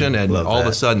function, and all of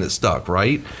a sudden it stuck.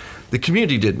 Right? The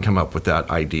community didn't come up with that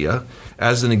idea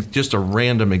as just a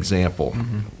random example.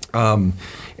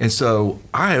 And so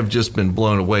I have just been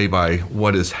blown away by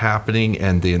what is happening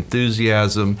and the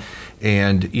enthusiasm.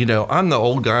 And I'm the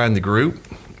old guy in the group.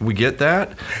 We get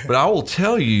that, but I will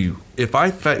tell you,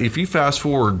 if you fast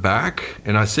forward back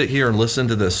and I sit here and listen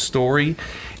to this story,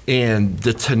 and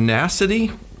the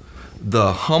tenacity,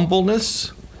 the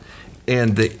humbleness,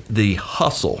 and the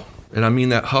hustle, and I mean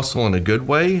that hustle in a good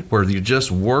way, where you're just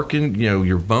working,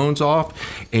 your bones off,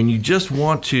 and you just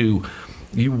want to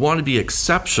be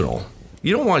exceptional.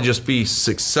 You don't want to just be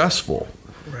successful.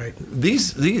 Right.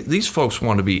 These folks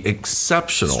want to be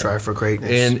exceptional. Strive for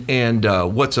greatness. And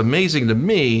what's amazing to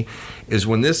me is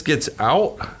when this gets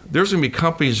out, there's going to be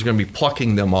companies that are going to be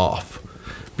plucking them off,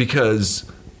 because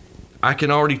I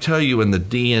can already tell you in the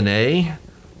DNA,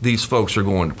 these folks are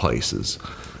going to places.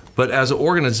 But as an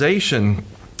organization,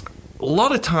 a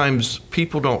lot of times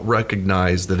people don't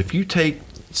recognize that if you take,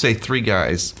 say, 3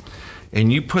 guys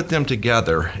and you put them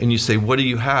together and you say, what do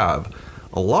you have?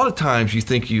 A lot of times you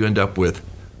think you end up with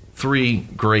 3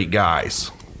 great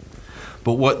guys.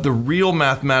 But what the real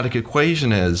mathematic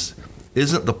equation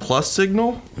isn't the plus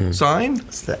signal sign.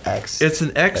 It's the X. It's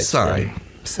an X sign.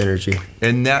 Synergy.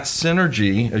 And that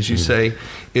synergy, as you say,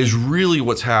 is really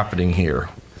what's happening here.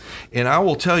 And I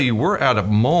will tell you, we're at a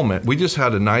moment. We just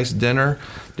had a nice dinner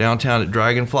downtown at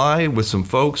Dragonfly with some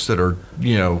folks that are,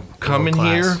 coming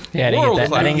here. Yeah, I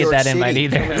didn't get that invite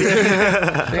either.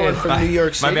 Going from New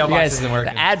York My City. mailbox You guys, isn't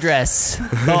working. the address,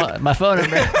 my phone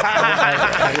number.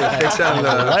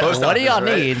 What do y'all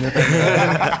need?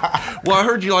 Well, I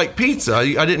heard you like pizza.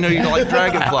 I didn't know you like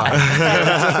Dragonfly.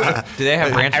 Do they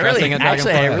have ranch dressing at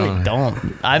Dragonfly? I really don't.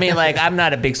 I mean, like, I'm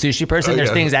not a big sushi person. There's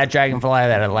yeah. things at Dragonfly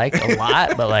that I like a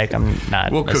lot, but like, I'm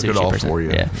not. We'll a cook it sushi all person. for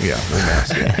you. Yeah. We'll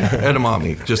mask it.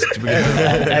 Edamame, just to begin with.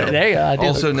 There you go. I do.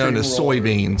 Also known as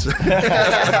soybeans.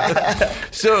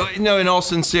 So, in all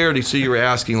sincerity, so you were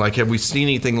asking, like, have we seen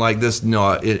anything like this?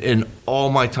 No, in all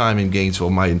my time in Gainesville,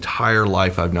 my entire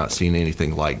life, I've not seen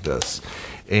anything like this.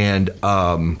 And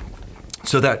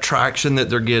so that traction that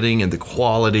they're getting and the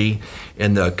quality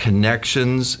and the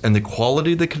connections and the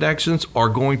quality of the connections are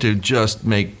going to just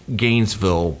make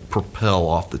Gainesville propel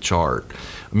off the chart.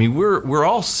 I mean, we're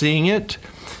all seeing it.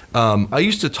 I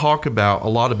used to talk a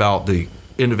lot about the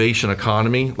innovation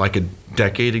economy like a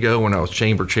decade ago when I was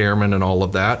chamber chairman and all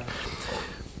of that.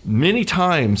 Many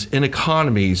times in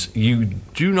economies, you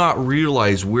do not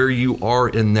realize where you are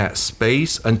in that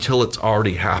space until it's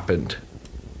already happened.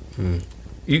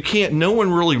 You can't, no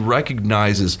one really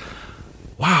recognizes,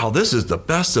 wow, this is the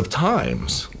best of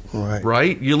times.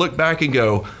 Right? You look back and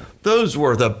go, those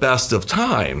were the best of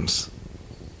times.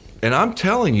 And I'm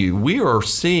telling you, we are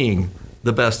seeing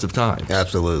the best of times.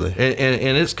 Absolutely.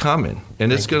 And it's coming,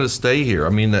 and it's going to stay here. I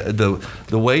mean, the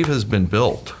wave has been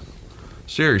built.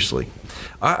 Seriously.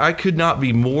 I could not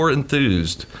be more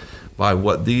enthused by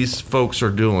what these folks are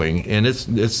doing, and it's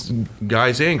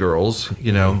guys and girls,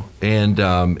 and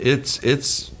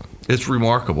it's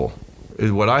remarkable.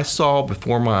 What I saw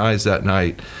before my eyes that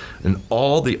night, and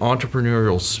all the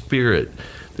entrepreneurial spirit,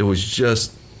 there was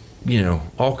just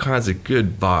all kinds of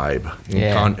good vibe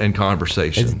and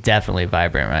conversation. It's definitely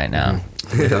vibrant right now.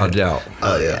 Without a doubt.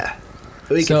 Oh, yeah.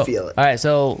 We So, can feel it. all right,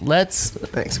 so let's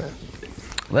Thanks, man.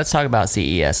 talk about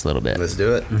CES a little bit. Let's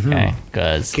do it. Okay,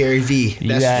 because Gary V. You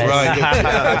That's guys- right.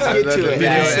 Let's get to it.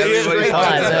 Everybody's Hold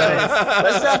on,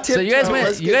 Let's not so you guys tiptoe. went.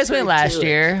 Let's You get guys went straight last to it.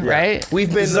 year, right? We've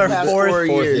been This is the our past fourth 4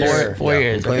 years. year. 4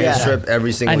 years. Playing Yeah. the strip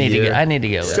every single I need year. to get. I need to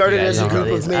go. with Started you guys as a on group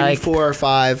all of these. maybe Like, 4 or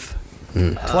 5.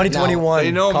 2021.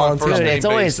 They know my Collins first Hill. Dude, name it's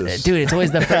always, basis. it's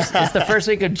always the first. It's the first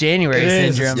week of January It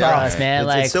is, syndrome for yeah. us, man. It's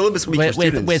Like syllabus week for with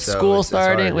students, so school it's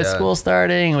starting, hard, with yeah. school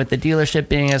starting, with the dealership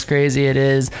being as crazy it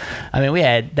is. I mean, we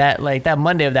had that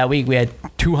Monday of that week. We had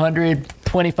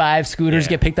 225 scooters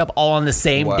get picked up all on the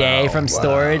same day from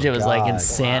storage. It was like God,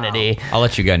 insanity. I'll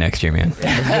let you go next year, man.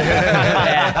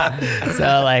 Yeah.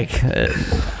 So like,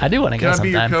 I do want to Can go I be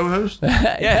your sometime. co-host?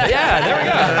 Yeah, there we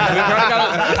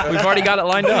go. We've already got it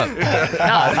lined up.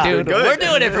 No, dude, we're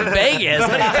doing it from Vegas.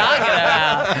 What are you talking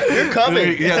about? You're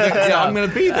coming. Yeah, I'm going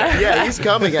to be there. Yeah, he's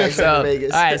coming actually So, to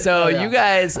Vegas. all right, so you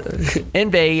guys in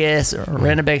Vegas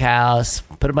rent a big house,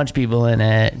 put a bunch of people in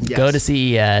it, Yes. go to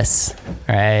CES,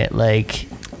 right? Like,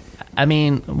 I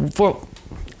mean, for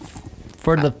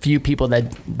the few people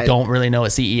that don't really know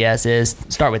what CES is,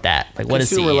 start with that. Like, what is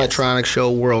Consumer CES? Electronics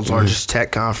Show, world's largest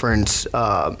tech conference.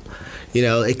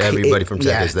 Everybody from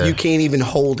tech is there. You can't even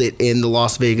hold it in the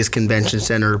Las Vegas Convention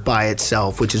Center by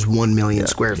itself, which is 1 million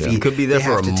square feet. You could be there They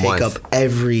for have a to take month up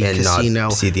every and not casino,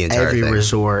 see the entire every thing.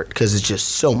 resort, because it's just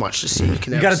so much to see.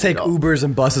 You got to take Ubers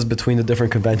and buses between the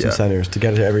different convention Yeah. centers to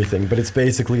get to everything, but it's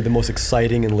basically the most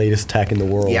exciting and latest tech in the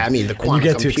world. Yeah, I mean, the And you quantum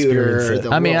get to computer. experience it.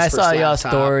 The I mean, I world's saw first y'all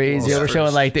laptop, stories. You were world's showing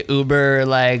first- like the Uber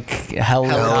like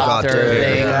helicopter Helicopter,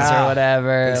 things yeah. or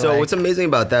whatever. And so like- what's amazing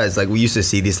about that is like we used to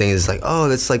see these things, it's like, oh,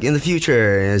 that's like in the future,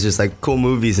 and it's just like cool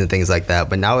movies and things like that.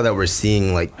 But now that we're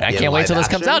seeing like I in can't wait live till this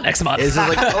comes action, out next month. It's just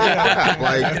like, oh, yeah,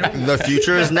 like the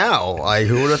future is now. Like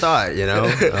who would have thought,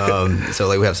 So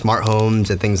like we have smart homes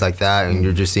and things like that, and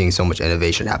you're just seeing so much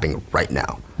innovation happening right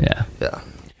now. Yeah. Yeah.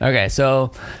 Okay,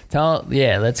 so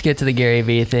let's get to the Gary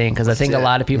Vee thing because I think a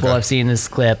lot of people have seen this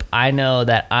clip. I know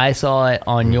that I saw it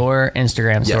on your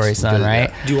Instagram story, Yes, son, good,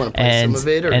 right? yeah. Do you wanna play some of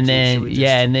it, or and should then we just-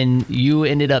 and then you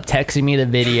ended up texting me the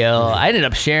video. I ended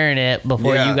up sharing it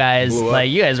before Yeah, you guys blew up.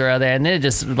 you guys were out there, and then it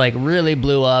just like really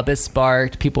blew up. It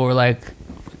sparked. People were like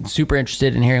super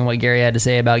interested in hearing what Gary had to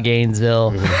say about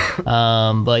Gainesville.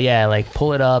 But yeah, like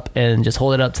pull it up and just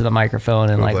hold it up to the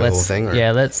microphone and Wanna like play the whole let's thing,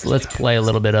 or- let's play a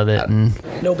little bit of it and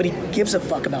Nobody gives a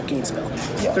fuck about Gainesville.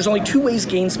 There's only 2 ways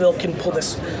Gainesville can pull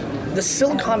this the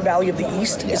Silicon Valley of the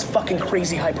East is fucking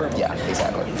crazy hyperbole. Yeah,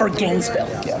 exactly. For Gainesville.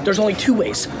 Yeah. There's only two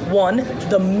ways. One,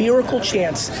 the miracle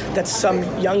chance that some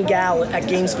young gal at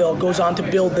Gainesville goes on to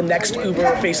build the next Uber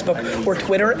or Facebook or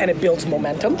Twitter, and it builds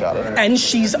momentum. Got it. And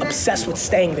she's obsessed with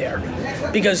staying there.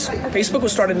 Because Facebook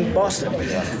was started in Boston.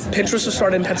 Pinterest was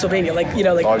started in Pennsylvania. Like, you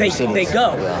know, like they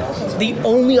go. Yeah. The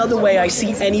only other way I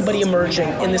see anybody emerging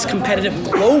in this competitive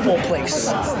global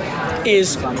place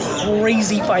is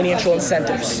crazy financial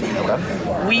incentives.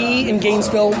 Okay. We in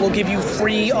Gainesville will give you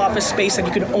free office space and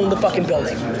you can own the fucking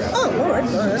building. Oh, all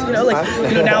right. You know, like,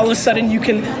 you know, now all of a sudden you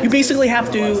basically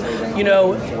have to, you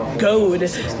know, goad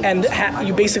and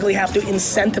you basically have to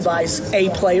incentivize A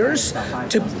players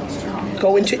to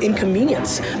go into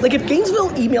inconvenience. Like if Gainesville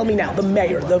emailed me now, the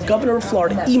mayor, the governor of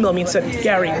Florida emailed me and said,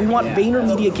 Gary, we want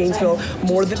VaynerMedia Gainesville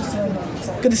more than...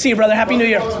 Good to see you, brother. Happy New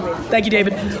Year. Thank you,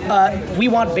 David. We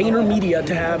want VaynerMedia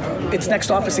to have its next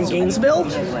office in Gainesville,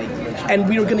 and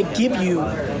we are going to give you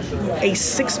a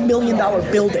 $6 million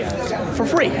building for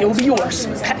free. It will be yours.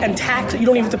 And tax, you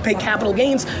don't even have to pay capital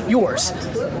gains, yours.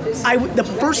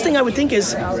 The first thing I would think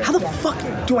is, how the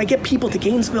fuck do I get people to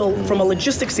Gainesville from a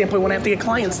logistics standpoint when I have to get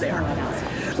clients there?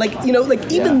 Like, you know,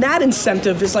 like even that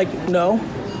incentive is like, no.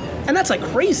 And that's like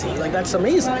crazy. Like that's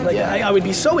amazing. Like I would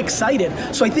be so excited.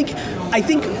 So I think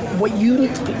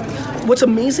what's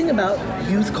amazing about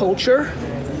youth culture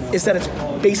is that it's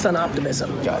based on optimism.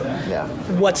 Got it. Yeah.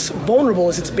 What's vulnerable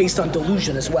is it's based on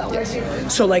delusion as well. Yes.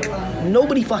 So like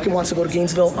nobody fucking wants to go to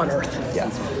Gainesville on earth.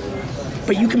 Yeah.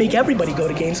 But you can make everybody go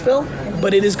to Gainesville,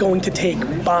 but it is going to take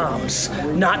bombs,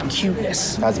 not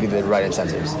cuteness. It has to be the right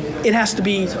incentives. It has to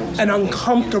be an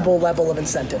uncomfortable level of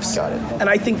incentives. Got it. And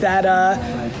I think that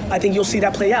I think you'll see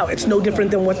that play out. It's no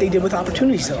different than what they did with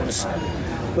opportunity zones.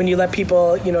 When you let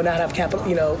people, you know, not have capital,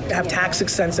 you know, have tax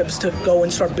incentives to go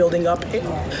and start building up, you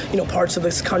know, parts of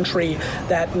this country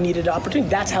that needed opportunity.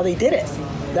 That's how they did it.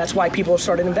 That's why people have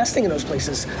started investing in those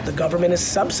places. The government is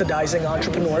subsidizing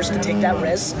entrepreneurs to take that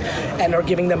risk and are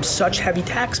giving them such heavy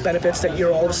tax benefits that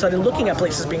you're all of a sudden looking at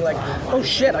places being like, oh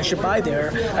shit, I should buy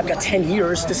there. I've got 10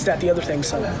 years, this, that, the other thing.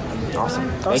 So Awesome.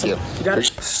 Thank you. You got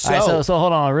it? All right, so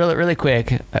hold on, really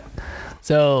quick.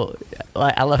 So,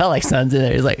 like, I love how like Son's in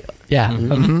there. He's like, yeah.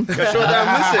 Mm-hmm. He's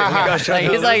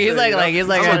like,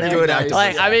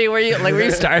 I mean, were you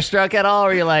starstruck at all?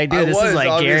 Were you like, dude, this is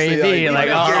like Gary Vee? Like,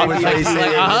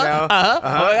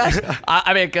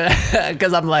 I mean,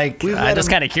 because I'm like, I'm just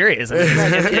kind of curious. I mean,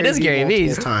 it is Gary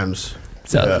Vee. Times.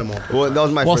 So, Well, that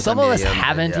was my first time some of us meeting him,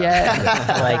 haven't yeah. yet.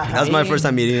 Like, That was my first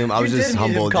time meeting him. I was just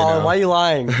humbled. Colin, why are you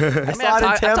lying? I mean,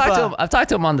 I've talked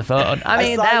to him on the phone. I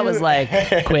mean, saw that you. was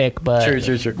like quick, but True.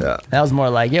 Yeah. that was more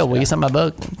like, yo, will you sign my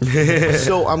book?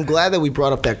 So I'm glad that we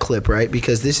brought up that clip, right?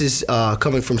 Because this is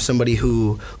coming from somebody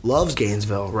who loves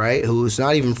Gainesville, right? Who's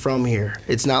not even from here.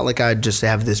 It's not like I just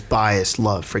have this biased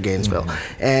love for Gainesville.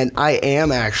 And I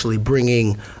am actually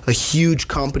bringing a huge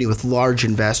company with large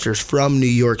investors from New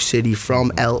York City,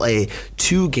 from LA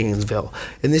to Gainesville.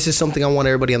 And this is something I want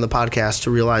everybody on the podcast to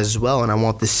realize as well. And I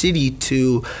want the city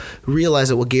to realize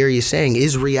that what Gary is saying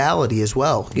is reality as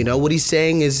well. You know, what he's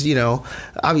saying is, you know,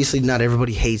 obviously not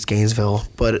everybody hates Gainesville,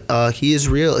 but he is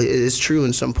real. It is true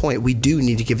in some point. We do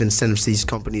need to give incentives to these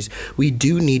companies. We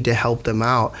do need to help them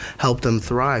out, help them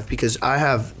thrive, because I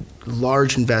have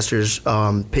large investors.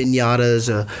 Pinata is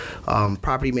a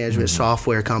property management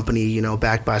software company, you know,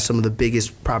 backed by some of the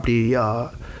biggest property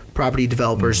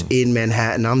developers in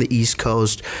Manhattan on the East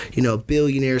Coast, you know,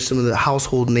 billionaires, some of the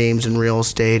household names in real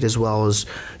estate, as well as,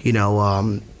 you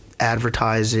know,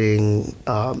 advertising,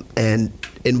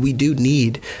 and we do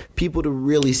need people to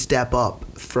really step up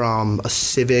from a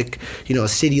civic, you know, a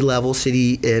city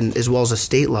and as well as a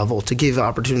state level, to give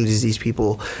opportunities to these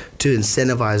people, to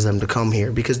incentivize them to come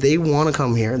here, because they want to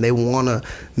come here and they want to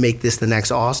make this the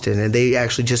next Austin. And they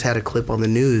actually just had a clip on the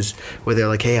news where they're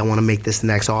like, hey, I want to make this the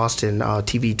next Austin.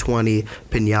 TV20,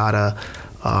 Pinata,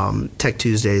 Tech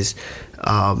Tuesdays,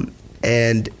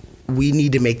 and we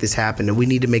need to make this happen, and we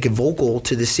need to make it vocal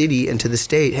to the city and to the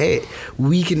state. Hey,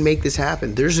 we can make this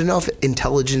happen. There's enough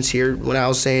intelligence here. When I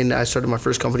was saying I started my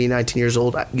first company 19 years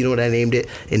old, you know what I named it?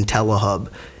 IntelliHub.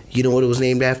 You know what it was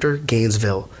named after?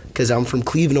 Gainesville. Because I'm from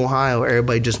Cleveland, Ohio.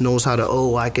 Everybody just knows how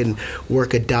to, I can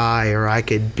work a die, or I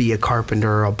could be a carpenter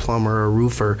or a plumber or a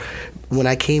roofer. When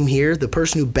I came here, the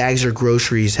person who bags your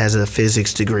groceries has a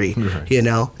physics degree. You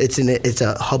know, it's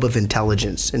a hub of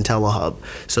intelligence, IntelliHub.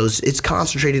 So it's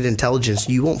concentrated intelligence.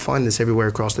 You won't find this everywhere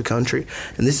across the country,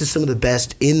 and this is some of the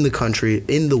best in the country,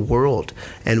 in the world.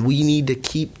 And we need to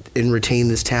keep and retain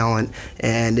this talent.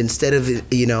 And instead of,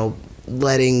 you know,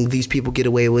 letting these people get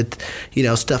away with,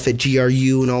 stuff at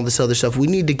GRU and all this other stuff. We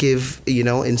need to give,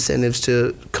 incentives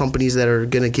to companies that are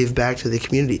going to give back to the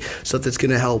community, stuff that's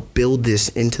going to help build this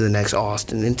into the next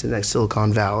Austin, into the next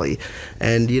Silicon Valley.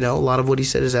 And, a lot of what he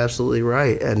said is absolutely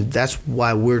right. And that's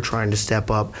why we're trying to step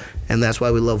up. And that's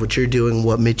why we love what you're doing,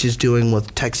 what Mitch is doing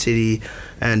with Tech City.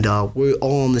 And we're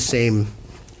all on the same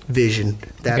vision.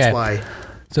 That's Okay. why.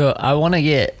 So I want to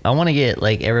get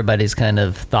like everybody's kind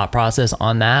of thought process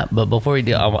on that. But before we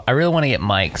do, I really want to get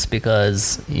Mike's,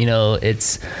 because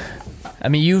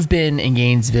you've been in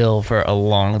Gainesville for a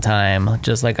long time,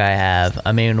 just like I have.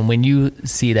 I mean, when you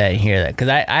see that and hear that, because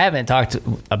I haven't talked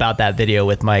about that video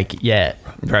with Mike yet.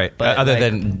 Right. But, Other like-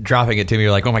 than dropping it to me,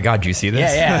 you're like, oh my God, do you see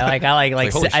this? Yeah. Like holy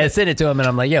I shit. sent it to him and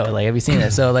I'm like, yo, like, have you seen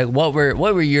it? So like, what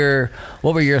were your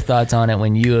thoughts on it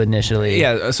when you initially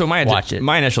So watched it?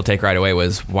 my initial take right away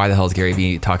was, why the hell is Gary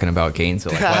Vee talking about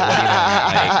Gainesville? Like,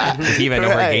 what does he even know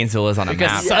where Right. Gainesville is on a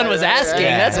Because map? Son was asking,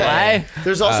 that's why.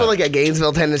 There's also like a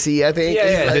Gainesville, Tennessee, I think.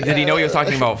 Yeah. Did he know he was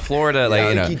talking about Florida?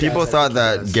 People thought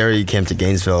that Gary came to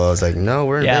Gainesville. I was like, no,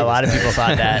 we're in Yeah, a Vegas. lot of people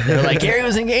thought that. They were like, Gary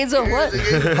was in Gainesville? What?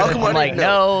 How come I I'm like, didn't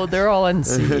know? no, they're all in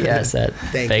CES at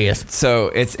Thank you. Vegas. So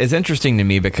it's interesting to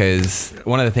me, because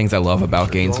one of the things I love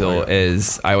about Gainesville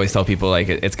is, I always tell people, like,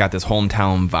 it's got this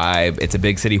hometown vibe. It's a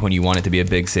big city when you want it to be a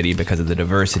big city, because of the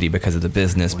diversity, because of the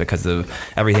business, because of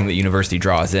everything that university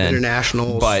draws in.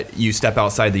 Internationals. But you step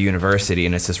outside the university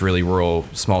and it's this really rural,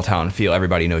 small town feel.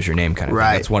 Everybody knows your name kind of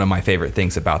Right. thing. That's one of my favorite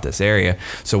things about this area.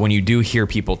 So when you do hear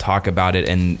people talk about it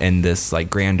in this like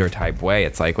grander type way,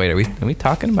 it's like, wait, are we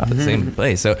talking about the same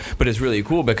place? So, but it's really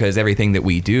cool, because everything that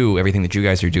we do, everything that you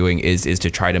guys are doing is to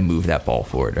try to move that ball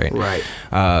forward, right? Right.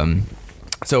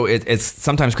 So it's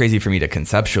sometimes crazy for me to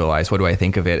conceptualize. What do I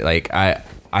think of it? Like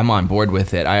I'm on board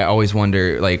with it. I always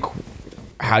wonder, like,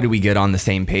 how do we get on the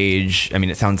same page? I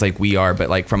mean, it sounds like we are, but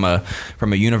like from a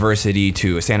university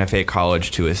to a Santa Fe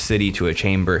college to a city to a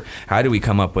chamber, how do we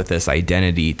come up with this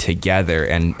identity together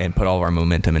and put all of our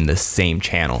momentum in the same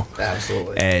channel?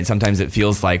 Absolutely. And sometimes it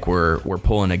feels like we're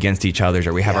pulling against each other's,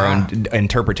 or we have our own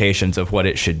interpretations of what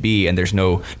it should be, and there's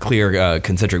no clear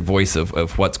concentric voice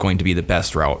of what's going to be the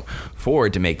best route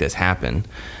forward to make this happen.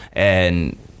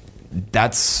 And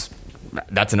that's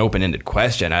an open-ended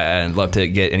question. I'd love to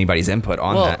get anybody's input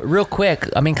on Well, that. real quick,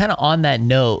 I mean, kind of on that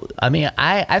note, I mean,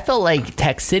 I felt like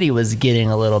Tech City was getting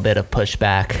a little bit of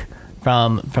pushback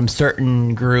from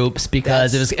certain groups,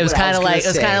 because That's it was what I kind of was like, gonna it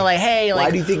was kind say. of like, hey, like,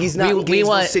 Why do you think he's not in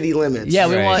Gainesville city limits? Yeah,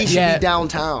 we Right. want. He should yeah, be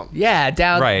downtown. Yeah,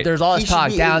 down. Right. There's all this He should talk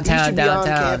be- downtown, he should be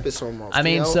downtown. on campus almost. I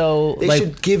mean, you know? so they like,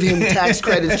 should give him tax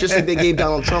credits just like they gave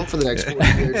Donald Trump for the next 4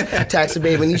 years. Tax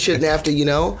abatement. He shouldn't have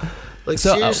to, like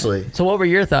so, seriously. so what were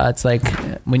your thoughts, like,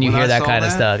 when you When hear I that saw kind of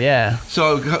that? stuff? Yeah.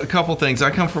 So a couple things. I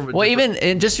come from a Well, different- even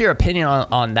in just your opinion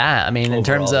on that. I mean, in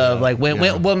terms Overall, of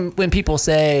yeah. like when people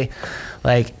say,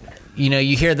 like,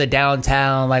 you hear the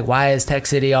downtown, like, why is Tech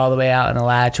City all the way out in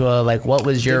Alachua? Like, what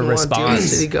was your Didn't want to deal with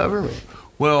response? city government.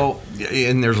 Well,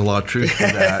 and there's a lot of truth to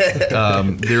that.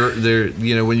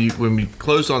 When we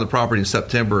closed on the property in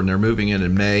September and they're moving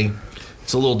in May,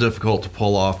 it's a little difficult to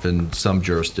pull off in some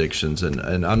jurisdictions.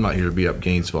 And I'm not here to beat up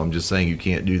Gainesville. I'm just saying you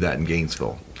can't do that in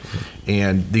Gainesville.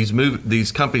 And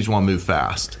these companies want to move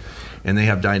fast, and they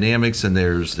have dynamics, and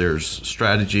there's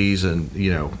strategies, and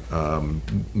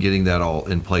getting that all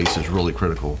in place is really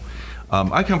critical.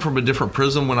 I come from a different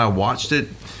prism when I watched it.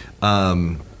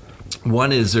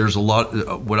 One is there's a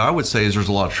lot. What I would say is there's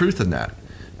a lot of truth in that,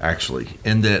 actually,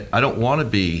 and that I don't want to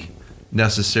be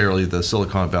necessarily the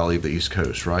Silicon Valley of the East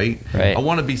Coast, right? Right. I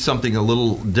want to be something a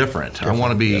little different. I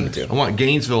want to be. I want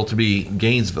Gainesville to be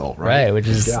Gainesville, right? Right, which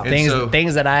is And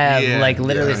things that I have Yeah, like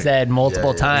literally yeah. said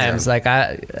multiple Yeah, times. Like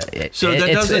So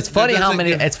that doesn't- it's funny that how doesn't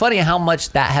many give- it's funny how much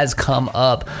that has come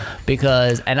up,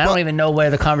 because I don't even know where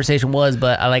the conversation was,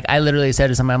 but I literally said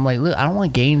to somebody, I'm like, look, I don't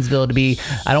want Gainesville to be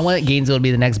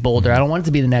the next Boulder. I don't want it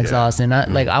to be the next Austin.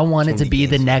 I want it to be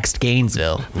the next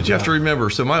Gainesville. But you have to remember,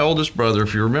 so my oldest brother,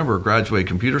 if you remember, graduated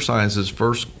computer science's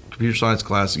first computer science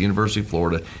class at the University of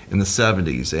Florida in the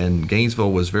 70s, and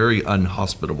Gainesville was very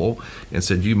unhospitable and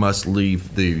said, you must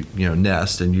leave the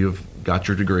nest, and you've got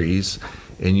your degrees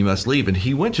and you must leave. And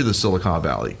he went to the Silicon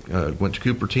Valley, went to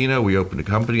Cupertino. We opened a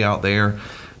company out there,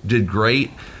 did great.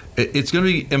 It's going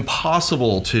to be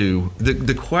impossible to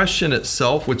the question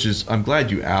itself, which is, I'm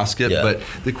glad you asked it, Yeah. but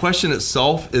the question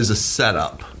itself is a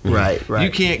setup. Right.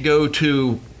 You can't go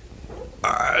to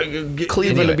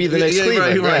Cleveland to be the next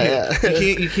Cleveland. Right. Yeah.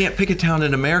 You can't pick a town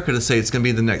in America to say it's going to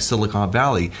be the next Silicon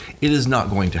Valley. It is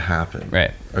not going to happen. Right.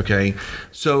 Okay.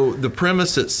 So the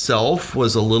premise itself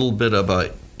was a little bit of a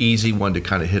easy one to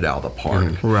kind of hit out of the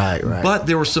park. Right. But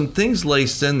there were some things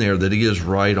laced in there that he is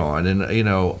right on.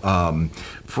 And,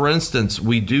 for instance,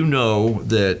 we do know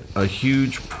that a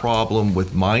huge problem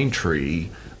with Mindtree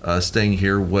staying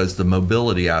here was the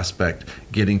mobility aspect,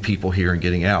 getting people here and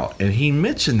getting out. And he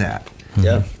mentioned that.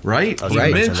 Yeah. Right? He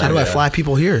Right. mentioned How do I that. fly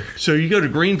people here? So you go to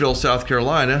Greenville, South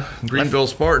Carolina, Greenville,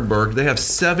 Spartanburg. They have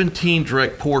 17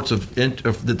 direct ports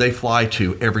that they fly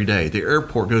to every day. The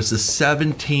airport goes to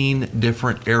 17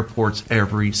 different airports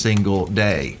every single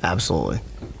day. Absolutely.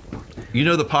 You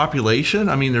know the population?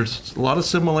 I mean, there's a lot of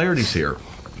similarities here.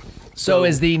 So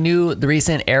is the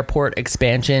recent airport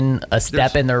expansion a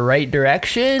step in the right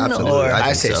direction? Absolutely. Or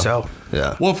I think say so.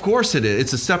 Yeah. Well, of course it is.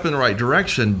 It's a step in the right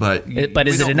direction, but but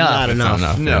is we it don't- enough? Not enough.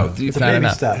 enough. No, It's a baby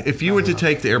enough. step. if you were to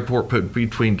take the airport put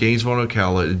between Gainesville and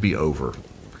Ocala, it'd be over.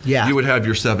 Yeah. You would have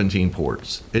your 17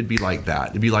 ports. It'd be like that.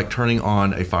 It'd be like turning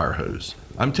on a fire hose.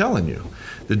 I'm telling you,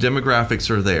 the demographics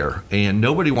are there, and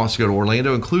nobody wants to go to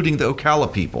Orlando, including the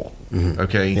Ocala people.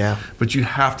 Okay? Yeah. But you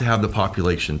have to have the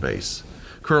population base.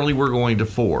 Currently, we're going to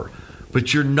 4.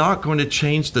 But you're not going to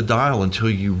change the dial until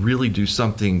you really do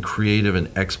something creative and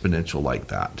exponential like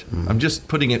that. I'm just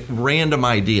putting a random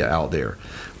idea out there.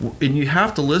 And you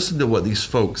have to listen to what these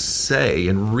folks say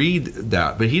and read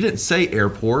that. But he didn't say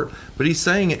airport, but he's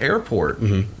saying airport.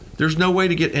 There's no way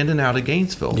to get in and out of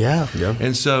Gainesville. Yeah.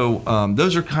 And so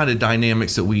those are kind of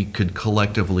dynamics that we could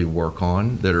collectively work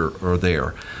on that are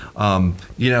there.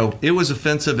 It was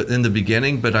offensive in the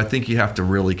beginning, but I think you have to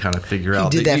really kind of figure He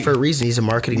out. did that for a reason. He's a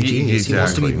marketing genius. He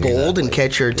wants to be Exactly. bold and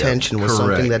catch your attention with something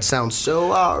Correct. that sounds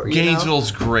so Gainesville's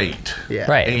great. Yeah.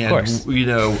 Right, And, of course.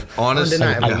 honestly,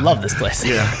 Undeniable. I love this place.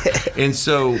 yeah.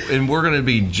 And we're going to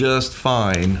be just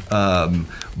fine.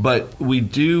 But we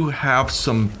do have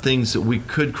some things that we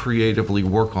could creatively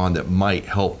work on that might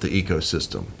help the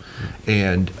ecosystem.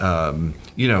 And,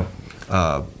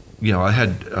 I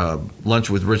had lunch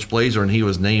with Rich Blazer, and he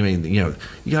was naming, you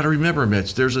got to remember,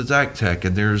 Mitch, there's a Zactech,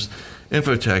 and there's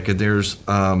Infotech, and there's,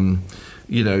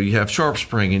 you have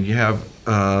SharpSpring, and you have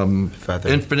Feather.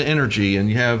 Infinite Energy, and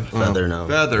you have Feather now.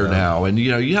 Feather now, and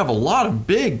you have a lot of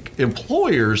big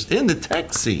employers in the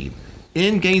tech scene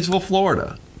in Gainesville,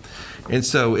 Florida. And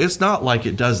so it's not like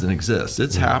it doesn't exist.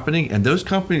 It's happening, and those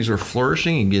companies are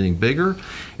flourishing and getting bigger,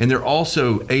 and they're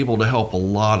also able to help a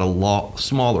lot of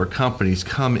smaller companies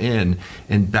come in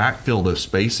and backfill those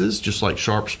spaces, just like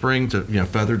SharpSpring to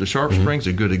Feather to SharpSpring is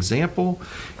a good example,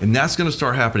 and that's going to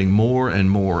start happening more and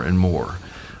more and more.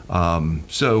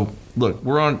 So look,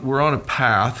 we're on a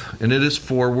path, and it is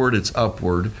forward, it's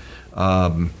upward.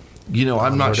 I'm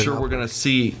not sure we're going to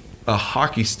see a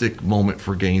hockey stick moment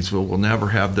for Gainesville. We'll never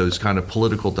have those kind of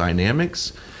political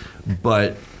dynamics,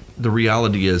 but the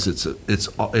reality is it's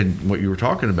and what you were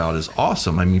talking about is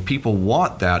awesome. I mean, people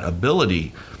want that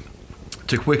ability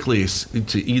to quickly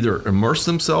to either immerse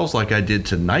themselves like I did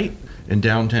tonight in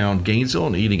downtown Gainesville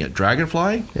and eating at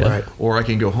Dragonfly, Right. or I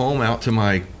can go home out to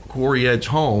my Quarry Edge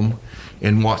home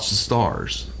and watch the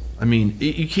stars. I mean,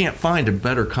 you can't find a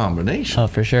better combination. Oh,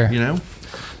 for sure.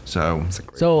 So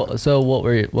So what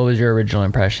was your original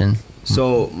impression?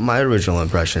 So my original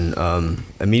impression,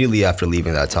 immediately after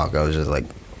leaving that talk, I was just like,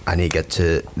 I need to get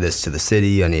to the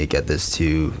city. I need to get this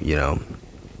to,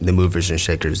 the movers and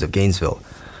shakers of Gainesville.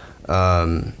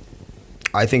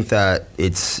 I think that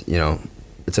it's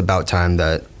about time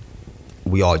that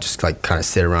we all just like kind of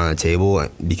sit around the table,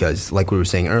 because like we were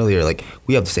saying earlier, like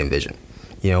we have the same vision.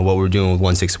 What we're doing with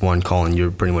 161, Colin,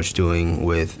 you're pretty much doing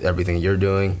with everything you're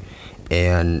doing.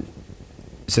 And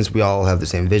since we all have the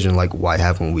same vision, like why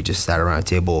haven't we just sat around a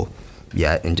table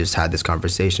yet and just had this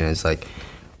conversation? It's like,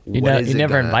 You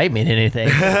never invite me to anything.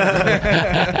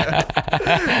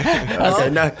 Okay,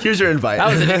 now here's your invite.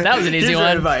 That was an easy Here's your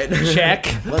one. invite. Check.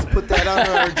 Let's put that on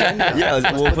our agenda.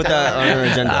 Yeah, we'll put that on our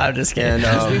agenda. I'm just kidding.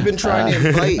 And, We've been trying to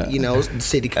invite,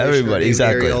 city commissioner, Everybody, Dave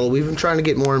exactly. Ariel. We've been trying to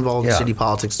get more involved in Yeah. city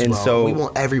politics as And well. so- We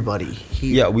want everybody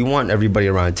here. Yeah, we want everybody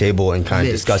around the table and kind of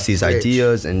Mitch, discuss these Rich,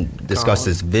 ideas and discuss Colin.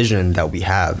 this vision that we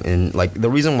have. And like the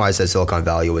reason why I said Silicon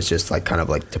Valley was just like kind of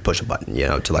like to push a button,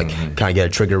 to like kind of get a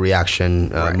trigger reaction.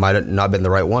 Right. Might have not been the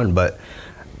right one, but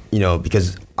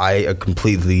because I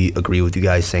completely agree with you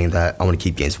guys saying that I want to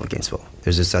keep Gainesville.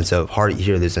 There's a sense of heart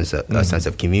here. There's a sense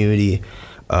of community.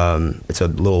 It's a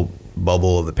little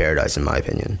bubble of a paradise, in my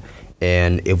opinion.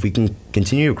 And if we can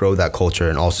continue to grow that culture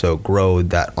and also grow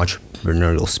that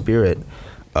entrepreneurial spirit,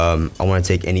 I want to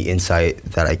take any insight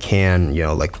that I can,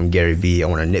 like from Gary Vee. I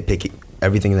want to nitpick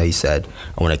everything that he said.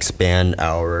 I want to expand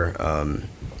our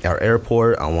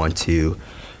airport. I want to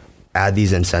add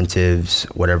these incentives,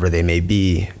 whatever they may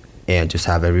be, and just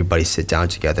have everybody sit down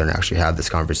together and actually have this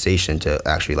conversation to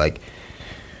actually like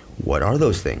what are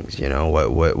those things? You know,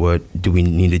 what do we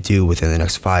need to do within the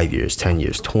next 5 years, 10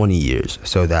 years, 20 years,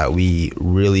 so that we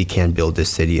really can build this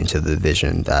city into the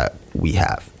vision that we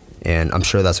have? And I'm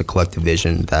sure that's a collective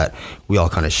vision that we all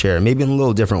kind of share, maybe in a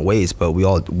little different ways, but we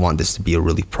all want this to be a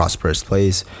really prosperous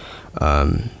place,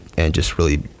 and just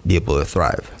really be able to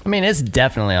thrive. I mean, it's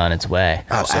definitely on its way.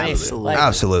 Absolutely. Like,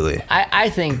 Absolutely.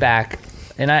 I think back,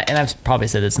 and I've probably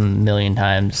said this a million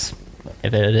times.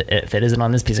 If it isn't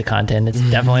on this piece of content, it's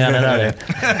definitely on another.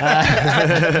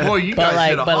 Boy, you guys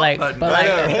hit a hot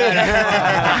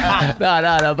button.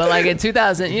 No. But like in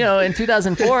 2000, in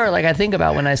 2004, like I think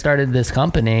about when I started this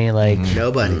company, like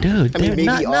Nobody. dude, I mean, there's maybe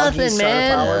not Augie, nothing, Star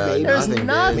man. Power, maybe. There's Nothing,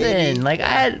 nothing. maybe. Like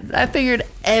I figured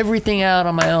everything out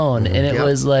on my own, and it Yep.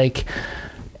 was like.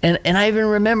 And I even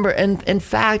remember, and in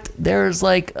fact, there's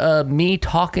like me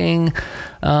talking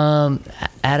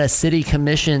at a city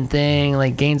commission thing,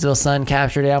 like Gainesville Sun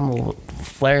captured it. I'm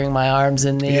flaring my arms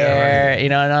in the air,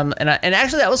 and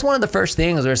actually that was one of the first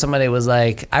things where somebody was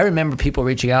like, I remember people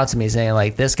reaching out to me saying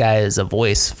like, this guy is a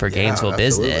voice for Gainesville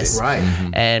business, Right.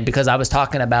 and because I was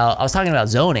talking about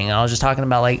zoning, and I was just talking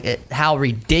about like how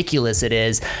ridiculous it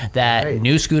is that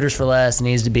new scooters for less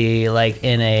needs to be like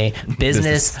in a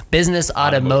business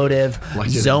automotive Like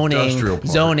an industrial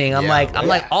zoning. park. I'm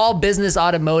like all business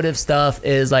automotive stuff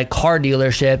is like car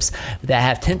dealerships that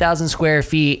have 10,000 square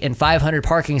feet and 500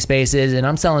 parking spaces, and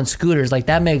I'm selling scooters. Like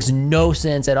that makes no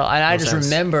sense at all. And I just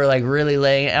remember like really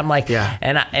laying. I'm like,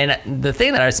 and the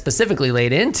thing that I specifically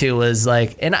laid into was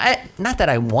like, and I not that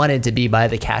I wanted to be by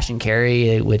the cash and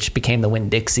carry, which became the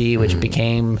Winn-Dixie, which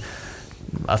became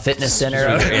a fitness center.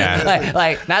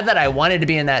 like not that I wanted to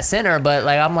be in that center, but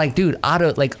like I'm like, dude,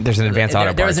 There's an Advanced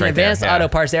Auto there was Parts an right there, Advanced yeah. Auto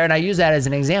Parts there, and I use that as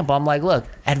an example. I'm like, look,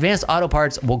 Advanced Auto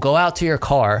Parts will go out to your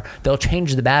car, they'll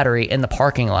change the battery in the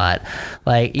parking lot,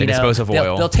 like They dispose of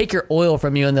oil. They'll take your oil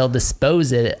from you and they'll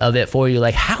dispose of it for you.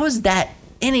 Like, how is that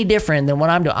any different than what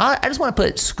I'm doing? I just want to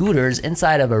put scooters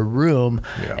inside of a room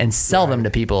and sell them to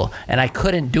people, and I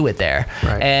couldn't do it there.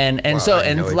 Right. And Wow, so I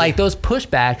had no idea. like those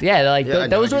pushbacks,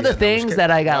 those were the things that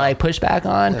I got like pushback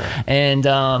on, and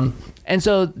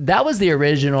so that was the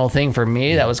original thing for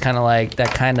me. That was kind of like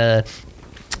that kind of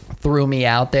threw me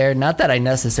out there. Not that I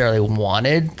necessarily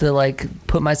wanted to like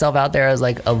put myself out there as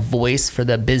like a voice for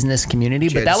the business community,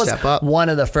 but that was step up. one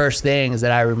of the first things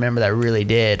that I remember that really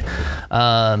did.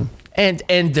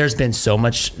 And there's been so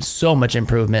much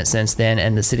improvement since then,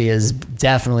 and the city has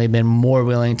definitely been more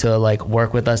willing to like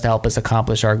work with us to help us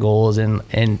accomplish our goals, and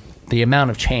the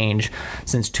amount of change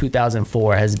since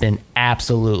 2004 has been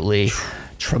absolutely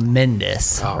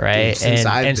tremendous, right? dude, since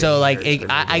I've and so been like here, it's been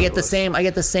I get the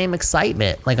same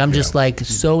excitement. Like I'm just like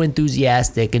so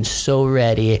enthusiastic and so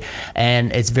ready,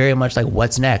 and it's very much like,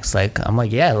 what's next? Like I'm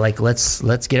like, like let's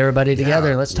get everybody together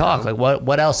and let's talk. Like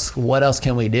what else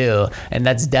can we do? And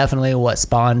that's definitely what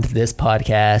spawned this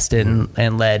podcast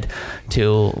and led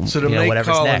to So to make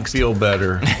whatever's Colin next. feel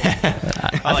better, I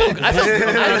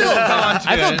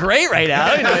feel great right now.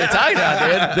 I don't know what you're talking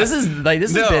about, dude.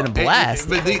 This has been a blast.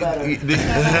 But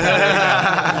He's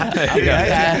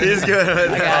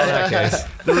good.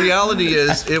 the reality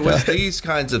is, it was these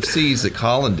kinds of C's that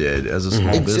Colin did as a small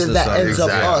It's business just that owner. ends up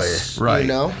us, Right. you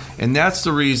know? And that's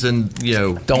the reason,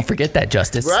 Don't forget that,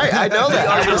 Justice. Right, I know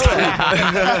that.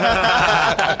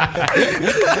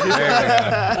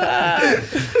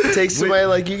 It takes somebody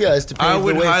like you guys to pave I the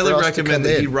would way highly for us to recommend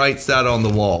come that he in. writes that on the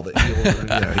wall, that he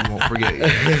won't forget you.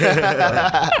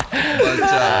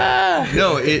 But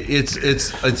no,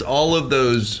 it's all of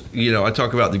those. I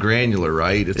talk about the granular,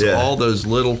 right? It's all those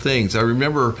little things. I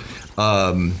remember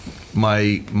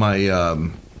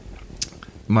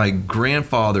my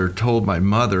grandfather told my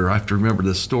mother. I have to remember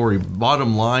this story.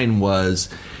 Bottom line was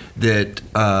that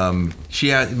she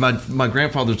had my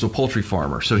grandfather's a poultry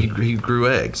farmer, so he grew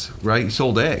eggs, right? He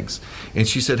sold eggs, and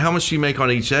she said, "How much do you make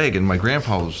on each egg?" And my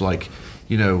grandpa was like,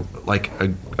 like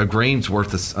a grain's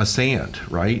worth of sand,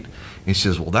 right? And she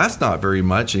says, "Well, that's not very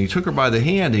much." And he took her by the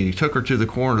hand and he took her to the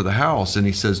corner of the house and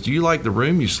he says, "Do you like the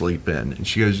room you sleep in?" And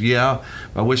she goes, "Yeah,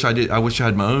 I wish I did. I wish I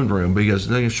had my own room." But he goes,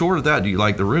 "Then short of that, do you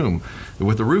like the room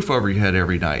with the roof over your head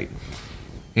every night?"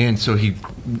 And so he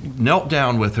knelt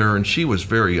down with her, and she was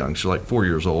very young. She was like 4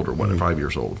 years old or 5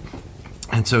 years old.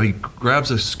 And so he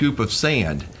grabs a scoop of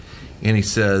sand and he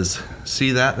says,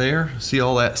 "See that there? See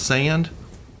all that sand?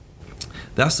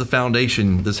 That's the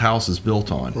foundation this house is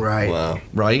built on." Right. Wow.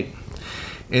 Right?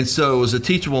 And so it was a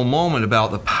teachable moment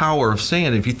about the power of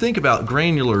sand. If you think about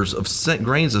grains of sand,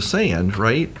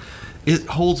 right, it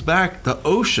holds back the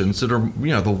oceans that are,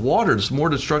 the water is more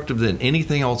destructive than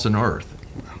anything else on earth.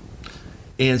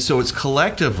 And so it's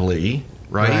collectively,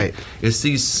 right? It's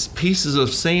these pieces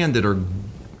of sand that are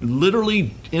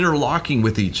literally interlocking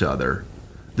with each other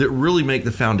that really make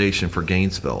the foundation for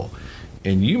Gainesville.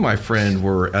 And you, my friend,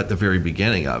 were at the very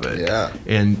beginning of it. Yeah.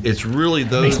 And it's really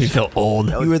those. Makes me feel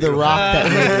old. You were the rock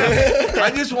that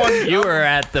I just wanted You were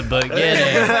at the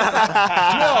beginning. No,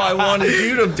 I wanted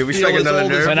you to. Did we feel strike as another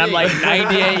old as nerve? When I'm me. like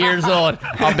 98 years old,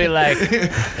 I'll be like,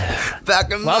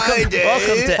 Back in my day,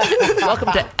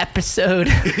 welcome to episode.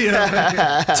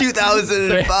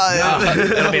 2005.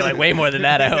 It'll be like way more than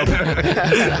that, I hope.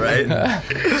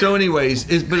 Right? So, anyways,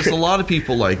 but it's a lot of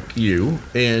people like you,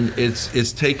 and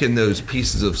it's taken those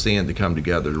pieces of sand to come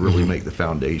together to really make the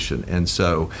foundation. And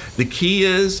so, the key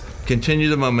is continue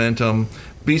the momentum,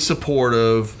 be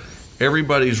supportive.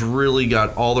 Everybody's really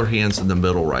got all their hands in the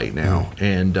middle right now,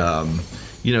 and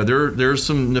there's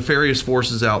some nefarious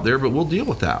forces out there, but we'll deal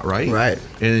with that, right? Right.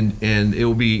 And it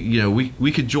will be,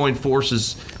 we could join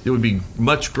forces. It would be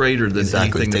much greater than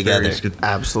Exactly, anything together. nefarious could.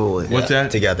 Absolutely. What's that?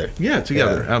 Together. Yeah,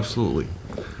 together. Absolutely.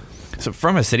 So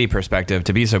from a city perspective,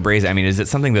 to be so brazen, I mean, is it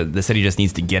something that the city just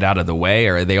needs to get out of the way,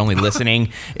 or are they only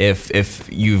listening if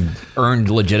you've earned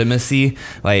legitimacy?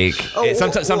 Like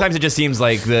sometimes it just seems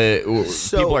like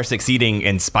people are succeeding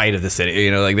in spite of the city.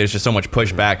 Like there's just so much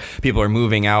pushback. People are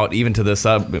moving out, even to the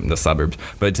suburbs,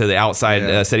 but to the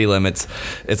outside city limits.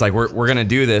 It's like we're gonna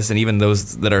do this, and even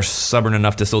those that are stubborn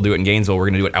enough to still do it in Gainesville, we're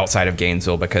gonna do it outside of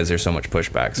Gainesville because there's so much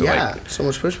pushback. So so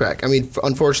much pushback. I mean,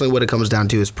 unfortunately, what it comes down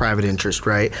to is private interest,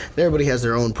 right? Everybody has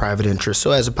their own private interest.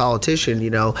 So as a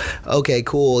politician, okay,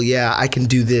 cool, yeah, I can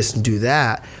do this and do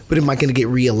that, but am I going to get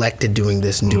reelected doing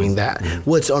this and doing that?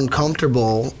 What's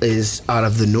uncomfortable is out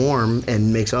of the norm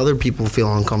and makes other people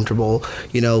feel uncomfortable.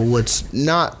 What's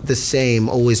not the same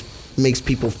always makes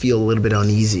people feel a little bit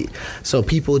uneasy. So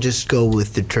people just go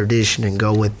with the tradition and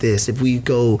go with this. If we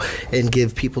go and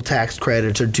give people tax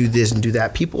credits or do this and do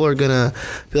that, people are gonna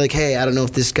be like, hey, I don't know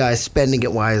if this guy's spending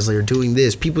it wisely or doing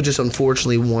this. People just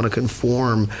unfortunately want to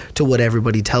conform to what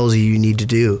everybody tells you need to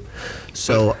do.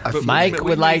 So I feel Mike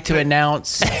would like to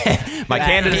announce my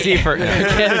candidacy for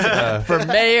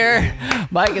mayor.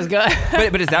 Mike is good.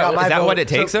 but is that what it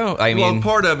takes though? I mean,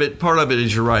 part of it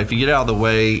is you're right. If you get out of the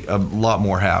way, a lot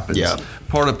more happens. Yeah.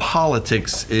 Part of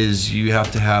politics is you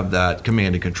have to have that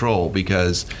command and control,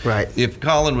 because if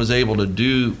Colin was able to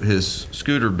do his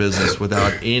scooter business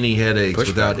without any headaches,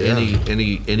 without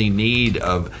any need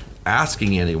of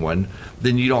asking anyone,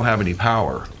 then you don't have any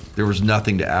power. There was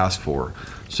nothing to ask for.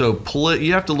 So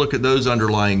you have to look at those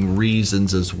underlying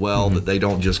reasons as well, that they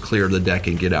don't just clear the deck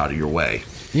and get out of your way.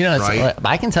 Right?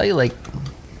 I can tell you,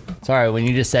 sorry, when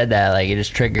you just said that, it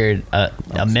just triggered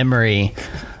a memory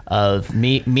of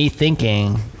me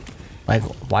thinking,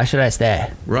 why should I stay?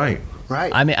 Right.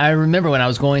 I mean, I remember when I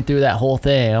was going through that whole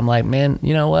thing, I'm like, man,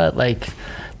 you know what?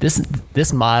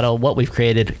 This model, what we've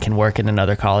created, can work in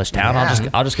another college town. Yeah.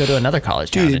 I'll just go to another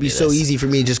college town. Dude, it'd be so easy for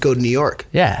me to just go to New York.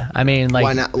 Yeah, I mean,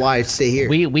 why not? Why stay here?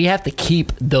 We have to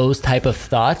keep those type of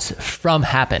thoughts from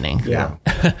happening. Yeah.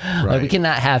 We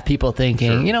cannot have people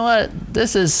thinking, you know what,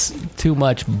 this is too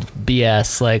much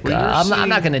BS. I'm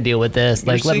not going to deal with this.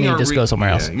 Let me just go somewhere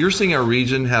else. You're seeing our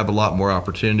region have a lot more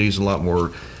opportunities, a lot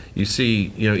more. You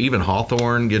see, even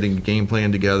Hawthorne getting a game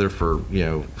plan together for,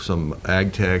 some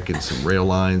ag tech and some rail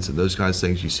lines and those kinds of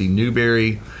things. You see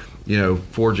Newberry,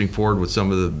 forging forward with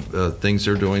some of the things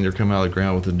they're doing. They're coming out of the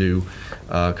ground with a new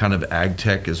kind of ag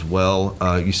tech as well.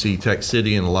 You see Tech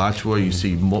City and Alachua. You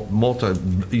see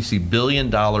you see $1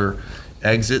 billion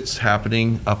exits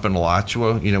happening up in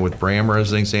Alachua, with Brammer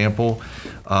as an example.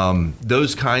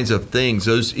 Those kinds of things,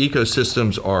 those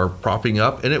ecosystems are propping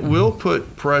up, and it will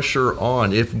put pressure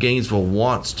on, if Gainesville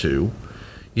wants to,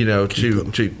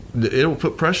 it'll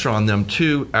put pressure on them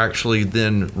to actually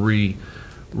then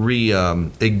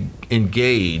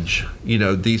engage,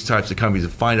 these types of companies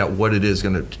and find out what it is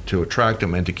going to attract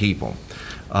them and to keep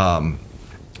them.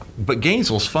 But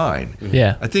Gainesville's fine.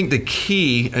 Yeah. I think the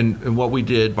key, and what we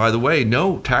did, by the way,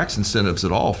 no tax incentives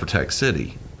at all for Tech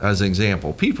City. As an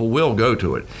example, people will go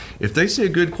to it if they see a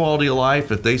good quality of life.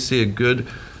 If they see a good,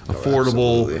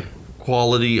 affordable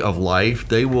quality of life,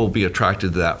 they will be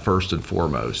attracted to that first and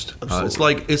foremost.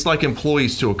 It's like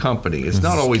employees to a company. It's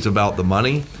not always about the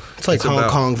money. It's like Hong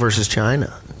Kong versus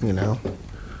China.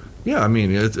 Yeah, I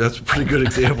mean, that's a pretty good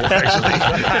example, actually.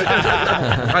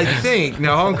 I think.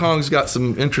 Now, Hong Kong's got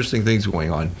some interesting things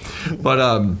going on.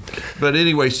 But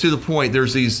anyways, to the point,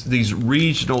 there's these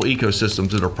regional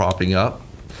ecosystems that are propping up,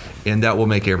 and that will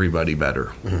make everybody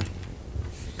better.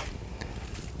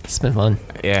 It's been fun.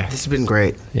 Yeah. This has been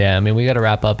great. Yeah, I mean, we got to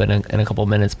wrap up in a couple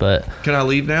minutes, but... Can I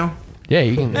leave now? Yeah,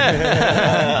 you can.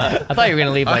 I thought you were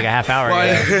gonna leave like a half hour ago.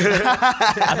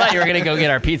 I thought you were gonna go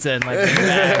get our pizza and like. Bring it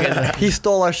back. He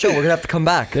stole our show. We're gonna have to come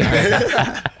back.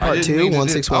 Part 2,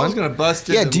 161. I was going to bust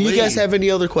in. Yeah, and do you guys leave. have any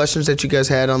other questions that you guys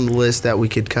had on the list that we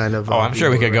could kind of... Oh, I'm sure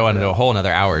we could go into a whole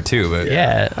another hour too, but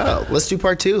Yeah. Oh, let's do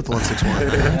part 2 with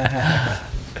 161.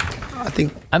 I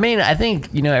think... I mean, I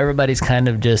think everybody's kind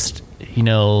of just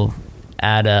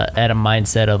at a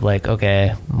mindset of like,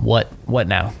 okay, what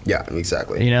now? Yeah,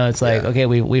 exactly. It's like, okay,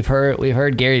 we've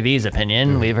heard Gary Vee's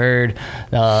opinion, we've heard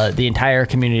the entire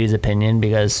community's opinion,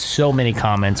 because so many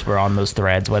comments were on those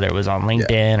threads, whether it was on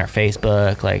LinkedIn or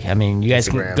Facebook. Like, I mean, you guys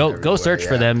Instagram, can go search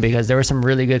for them, because there were some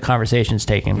really good conversations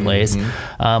taking place,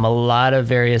 a lot of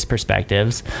various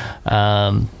perspectives,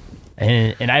 and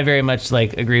I very much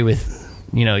like agree with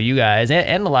you guys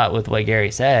and a lot with what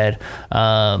Gary said,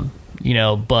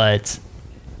 but.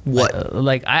 What?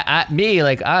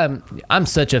 I'm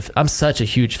such a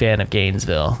huge fan of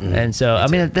Gainesville, and so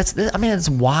that's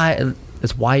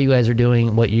why you guys are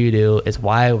doing what you do. It's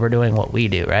why we're doing what we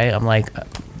do, right?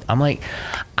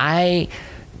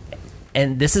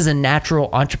 And this is a natural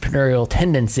entrepreneurial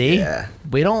tendency. Yeah.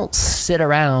 We don't sit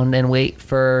around and wait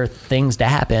for things to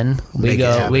happen. We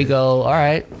go, all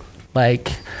right,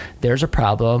 like there's a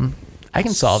problem. I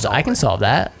can solve that. I can solve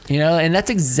that, and that's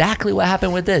exactly what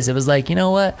happened with this. It was like, you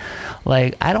know what?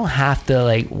 Like, I don't have to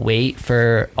like wait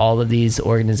for all of these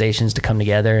organizations to come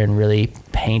together and really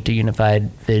paint a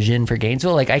unified vision for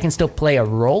Gainesville. Like, I can still play a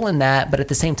role in that, but at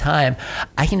the same time,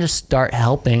 I can just start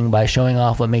helping by showing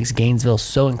off what makes Gainesville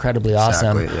so incredibly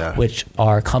awesome, yeah. which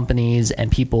are companies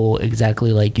and people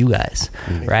exactly like you guys,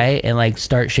 right? And like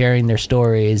start sharing their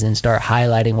stories and start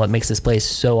highlighting what makes this place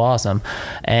so awesome.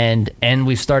 And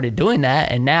we've started doing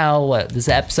that, and now this is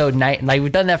episode 9, like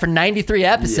we've done that for 93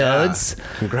 episodes.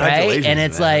 Congratulations, right? And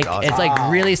it's man. like That's awesome. it's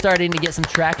like really starting to get some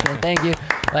traction. Thank you.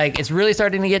 Like, it's really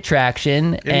starting to get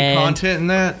traction. Any and content in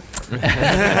that? a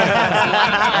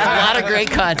lot of great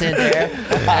content there.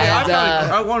 And,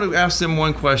 I want to ask them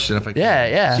one question if I can.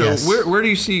 yeah. So Yes. where do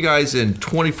you see you guys in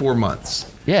 24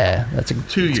 months? Yeah, that's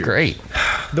 2 years. great.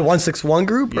 The 161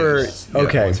 group, Yes. or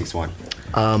okay. 161.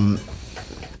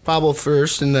 Pablo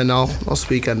first, and then I'll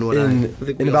speak on what I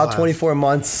think In we about all have. 24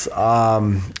 months,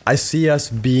 I see us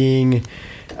being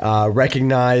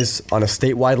recognized on a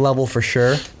statewide level for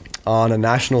sure, on a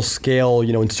national scale,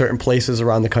 in certain places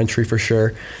around the country for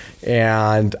sure.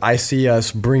 And I see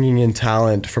us bringing in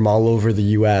talent from all over the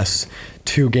U.S.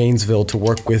 to Gainesville to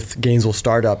work with Gainesville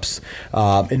startups,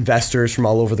 investors from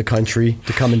all over the country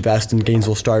to come invest in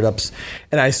Gainesville startups.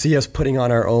 And I see us putting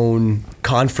on our own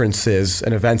conferences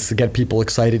and events to get people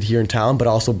excited here in town, but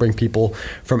also bring people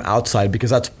from outside, because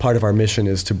that's part of our mission,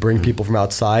 is to bring people from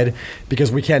outside,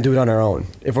 because we can't do it on our own.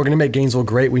 If we're going to make Gainesville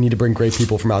great, we need to bring great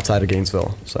people from outside of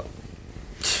Gainesville. So,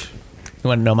 You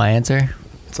want to know my answer?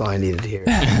 That's all I needed to hear.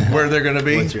 Where they're going to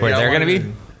be? Where they're gonna be?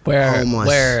 Homeless.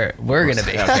 Where we're gonna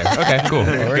be. Okay, cool.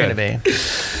 Where we're gonna be.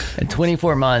 In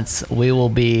 24 months, we will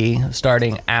be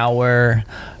starting our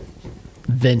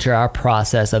venture, our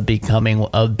process of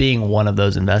being one of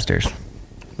those investors.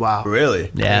 Wow.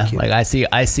 Really? Yeah, Thank you. like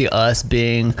I see us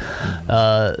being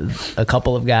a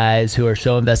couple of guys who are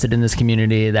so invested in this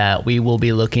community that we will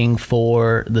be looking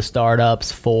for the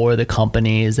startups, for the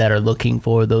companies that are looking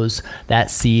for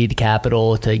that seed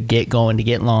capital to get going, to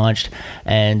get launched.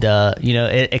 And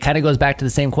it kind of goes back to the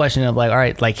same question of like, all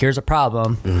right, like here's a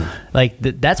problem. Like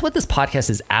that's what this podcast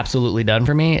has absolutely done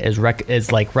for me, is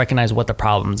like recognize what the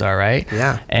problems are, right?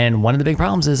 Yeah. And one of the big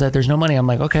problems is that there's no money. I'm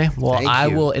like, okay, well, Thank I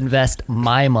you. will invest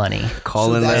my money. Call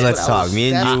So in, that's let's what I talk. was-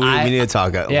 Me and that's- you, we need to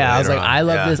talk. Yeah, I was like, later on. I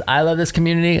love Yeah. this. I love this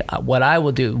community. What I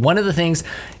will do, one of the things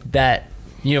that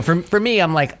for me,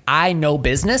 I'm like, I know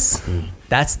business.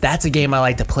 That's a game I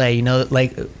like to play.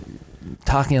 Like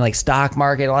talking like stock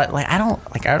market. Like I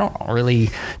don't really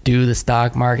do the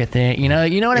stock market thing. You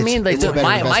know what I mean? Like it's a better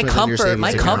my investment than your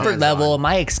savings account. comfort level,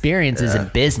 my experience is in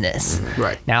business.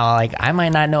 Right. Now, like I might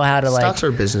not know how to like. Stocks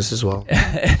are business as well.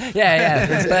 Yeah.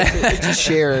 It's a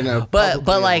share in a but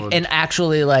publicly like owned- and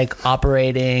actually like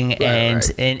operating and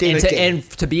right. and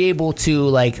to be able to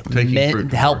like Taking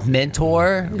fruit help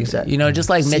mentor, Exactly. just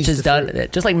like Mitch Seize has the done,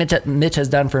 fruit. just like Mitch has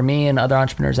done for me and other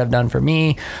entrepreneurs have done for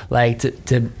me, like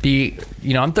to be,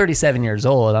 I'm 37 years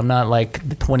old. I'm not like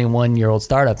the 21-year-old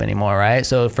startup anymore, right?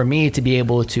 So for me to be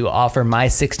able to offer my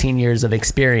 16 years of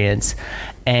experience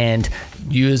and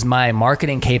use my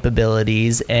marketing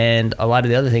capabilities and a lot of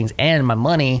the other things and my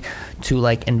money to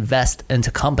like invest into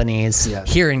companies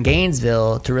here in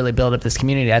Gainesville to really build up this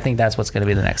community. I think that's what's going to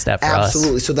be the next step for us.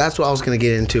 Absolutely. So that's what I was going to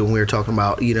get into when we were talking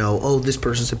about, you know, oh, this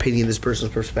person's opinion, this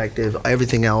person's perspective.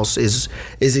 Everything else is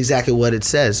exactly what it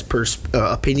says.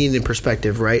 Opinion and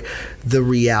perspective, right? The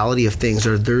reality of things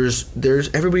are there's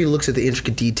everybody looks at the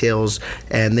intricate details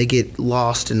and they get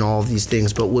lost in all of these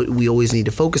things. But what we always need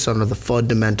to focus on are the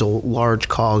fundamental large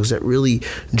cogs that really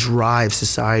drive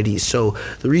society. So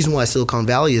the reason why Silicon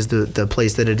Valley is the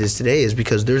place that it is today is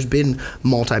because there's been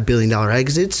multi-billion-dollar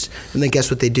exits, and then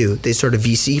guess what they do? They start a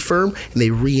VC firm and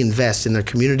they reinvest in their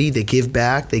community. They give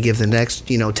back. They give the next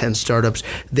 10 startups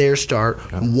their start.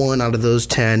 One out of those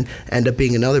 10 end up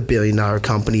being another billion-dollar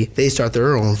company. They start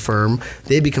their own firm.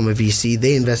 They become a VC.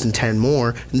 They invest in 10 more,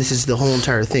 and this is the whole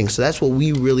entire thing. So that's what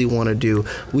we really want to do.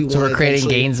 So we're creating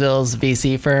Gainesville's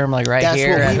VC firm, like right That's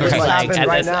here, what we would like, like at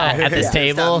right this, now. at this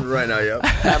table. Right now, yep.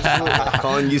 Absolutely.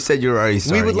 Colin, you said you were already We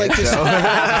starting. would like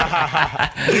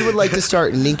we would like to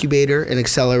start an incubator, an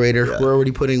accelerator. Yeah. We're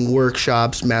already putting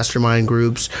workshops, mastermind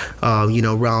groups,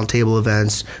 roundtable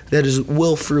events that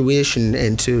will fruition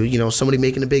into somebody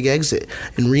making a big exit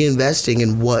and reinvesting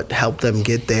in what helped them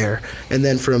get there, and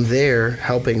then from there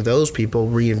helping those people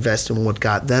reinvest in what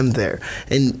got them there,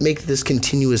 and make this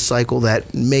continuous cycle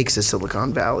that makes a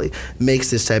Silicon Valley,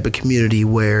 makes this type of community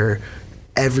where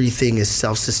everything is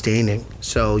self-sustaining.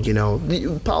 So,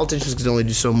 politicians can only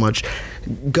do so much.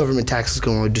 Government taxes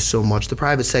can only do so much. The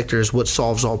private sector is what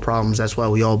solves all problems. That's why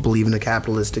we all believe in a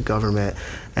capitalistic government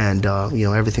and,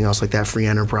 everything else like that, free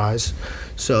enterprise.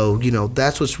 So,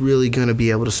 that's what's really going to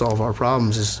be able to solve our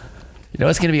problems is. You know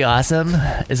what's going to be awesome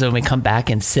is when we come back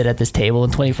and sit at this table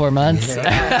in 24 months.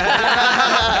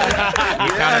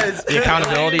 The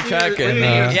accountability check and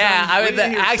I would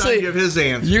actually give his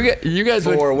answer. You guys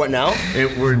would, For what now?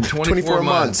 We're in 24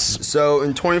 months. So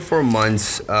in 24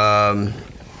 months, oh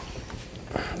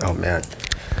man,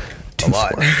 a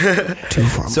lot.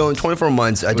 24 So in 24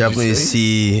 months, I definitely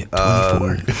see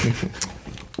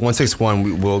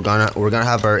 161. We're gonna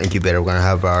have our incubator. We're gonna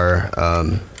have our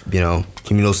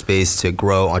communal space to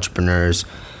grow entrepreneurs.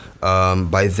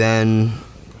 By then,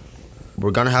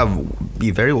 we're gonna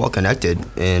be very well connected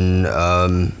in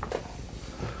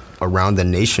around the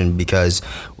nation, because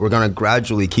we're gonna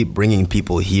gradually keep bringing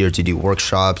people here to do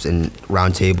workshops and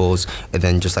roundtables, and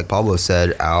then just like Pablo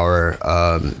said, our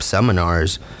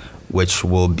seminars, which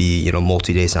will be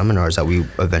multi-day seminars that we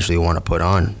eventually want to put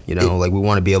on. We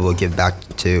want to be able to give back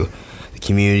to the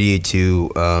community, to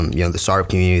the startup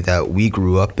community that we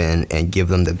grew up in, and give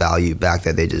them the value back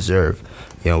that they deserve.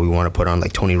 We want to put on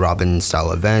like Tony Robbins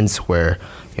style events where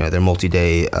they're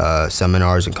multi-day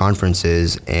seminars and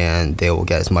conferences, and they will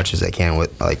get as much as they can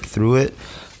through it.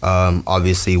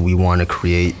 Obviously, we want to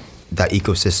create that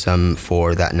ecosystem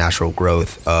for that natural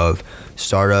growth of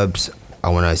startups. I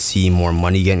want to see more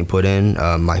money getting put in.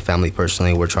 My family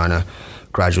personally, we're trying to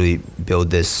gradually build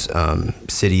this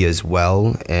city as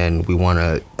well, and we want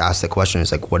to ask the question,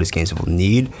 it's like, what does Gainesville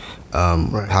need?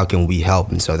 Right. How can we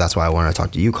help? And so that's why I want to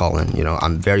talk to you, Colin.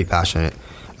 I'm very passionate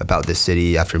about this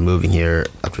city. After moving here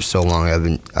after so long,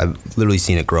 I've literally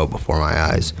seen it grow before my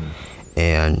eyes. Mm-hmm.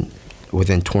 And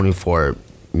within 24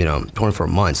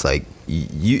 months, like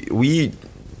we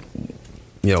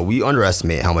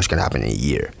underestimate how much can happen in a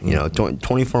year.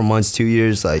 24 months, 2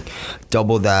 years, like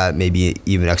double that, maybe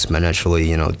even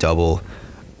exponentially, double,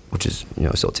 which is,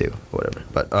 still 2, whatever.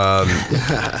 But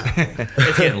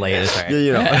it's getting late. It's all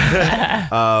right.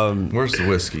 Where's the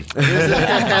whiskey?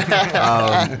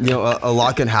 A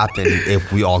lot can happen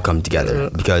if we all come together,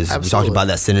 because we talked about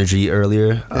that synergy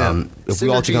earlier. If we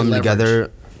all come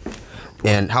together.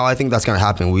 And how I think that's going to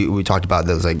happen, we talked about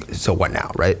this, like, so what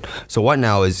now, right? So what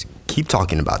now is keep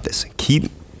talking about this. Keep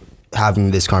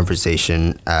having this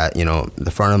conversation at,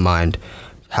 the front of mind.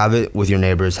 Have it with your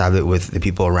neighbors, have it with the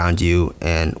people around you.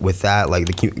 And with that, like,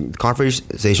 the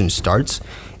conversation starts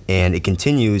and it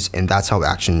continues, and that's how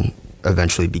action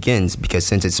eventually begins, because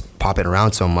since it's popping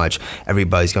around so much,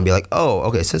 everybody's going to be like, oh,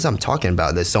 okay, since I'm talking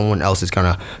about this, someone else is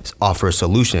going to offer a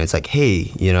solution. It's like,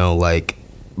 hey,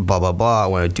 blah, blah, blah, I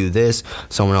want to do this.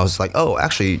 Someone else is like, oh,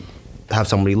 actually have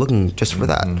somebody looking just for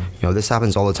that. This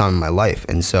happens all the time in my life.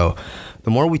 And so the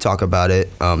more we talk about it,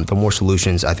 the more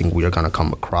solutions I think we are going to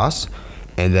come across.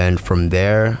 And then from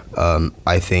there,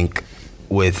 I think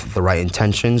with the right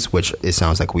intentions, which it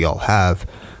sounds like we all have,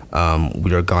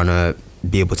 we are going to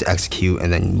be able to execute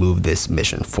and then move this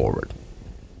mission forward.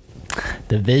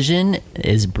 The vision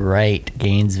is bright,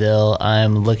 Gainesville.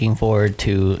 I'm looking forward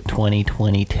to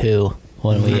 2022.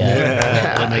 when we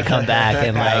come back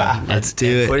and like Let's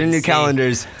do it. Put in your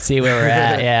calendars. see where we're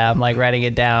at. Yeah, I'm like writing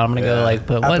it down. I'm gonna go like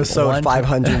put Episode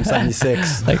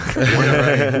 576. like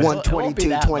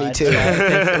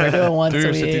 122.22. we're doing once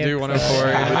a week. 52,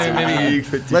 104. Maybe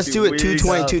Let's do it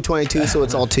 222.22 so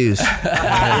it's all twos.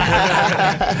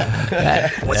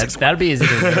 That'll be easy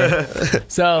to do.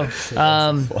 So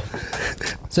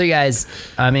you guys,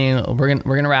 I mean, we're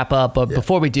gonna wrap up, but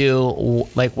before we do,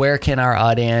 like, where can our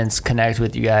audience connect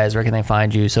with you guys? Where can they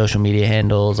find you? Social media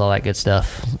handles, all that good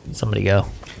stuff. Somebody go.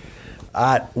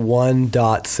 At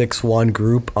 1.61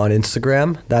 group on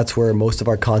Instagram. That's where most of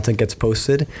our content gets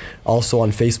posted. Also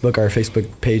on Facebook, our Facebook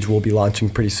page will be launching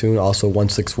pretty soon. Also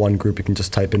 161 group, you can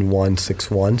just type in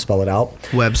 161, spell it out.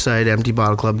 Website,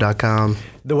 emptybottleclub.com.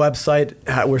 The website,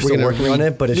 we're still gonna working on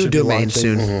it, but it new should be domain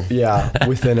launching soon. Yeah,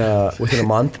 within a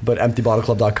month. But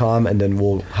emptybottleclub.com, and then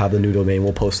we'll have the new domain.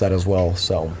 We'll post that as well.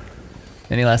 So,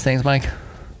 Any last things, Mike?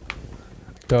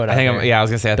 Throw it out I think there. I was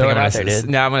gonna say. Throw it out there, dude.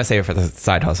 No, I'm gonna save it for the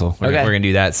side hustle. We're Okay. gonna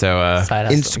do that. So Side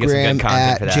hustle. Instagram content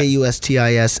at for that.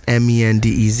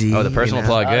 JUSTISMENDEZ. Oh, the personal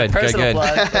plug. Good, good, Personal good.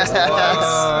 plug. Personal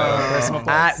plugs.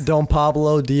 at Don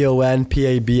Pablo,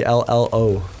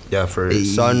 DonPablo. Yeah, for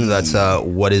son, that's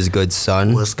what is good,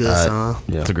 son. What's good, son?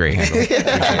 Yeah. It's a great handle.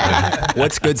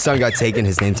 What's good, son got taken.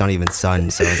 His name's not even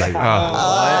son, so it's like, You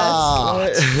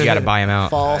got to buy him out.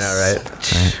 False. all right.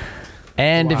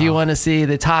 And if you want to see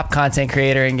the top content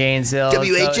creator in Gainesville,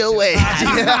 WHOA.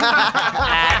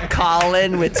 at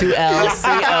Colin with 2 L's,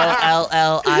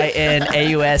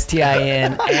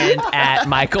 COLLINAUSTIN, and at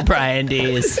Michael Bryan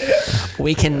D's.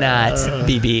 We cannot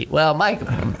be beat. Well, Mike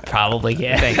probably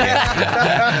can. Thank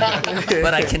you.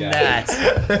 But I cannot.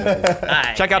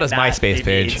 Check out his MySpace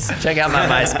page. Check out my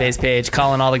MySpace page.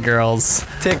 Calling all the girls.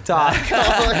 TikTok.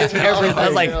 That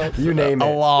was like You name a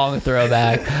it. long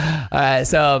throwback. All right,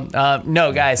 so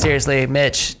no, guys, seriously,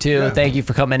 Mitch, too. Thank you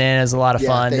for coming in. It was a lot of Yeah,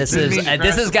 fun. thank This you. is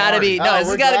this has got to be this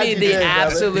has got to be the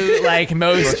absolute like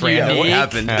most unique What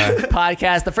happened?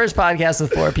 podcast. The first podcast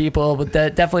with 4 people, but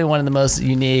definitely one of the most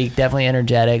unique, definitely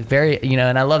energetic, very,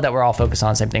 and I love that we're all focused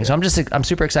on the same thing. So I'm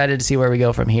super excited to see where we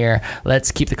go from here.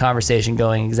 Let's keep the conversation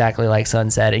going exactly like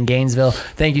Sun said in Gainesville.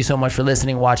 Thank you so much for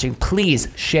listening, watching. Please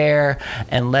share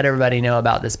and let everybody know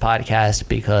about this podcast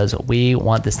because we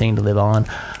want this thing to live on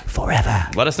forever.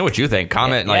 Let us know what you think.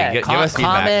 Comment, give us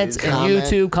feedback. Comments in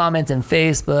YouTube, comments in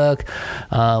Facebook.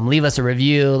 Leave us a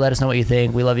review. Let us know what you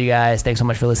think. We love you guys. Thanks so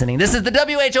much for listening. This is the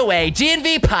WHOA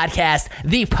GNV podcast,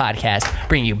 the podcast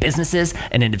bringing you businesses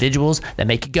and individuals that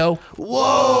make you go,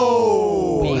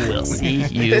 whoa. We will see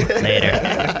you later.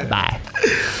 Bye.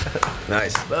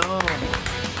 Nice. Boom.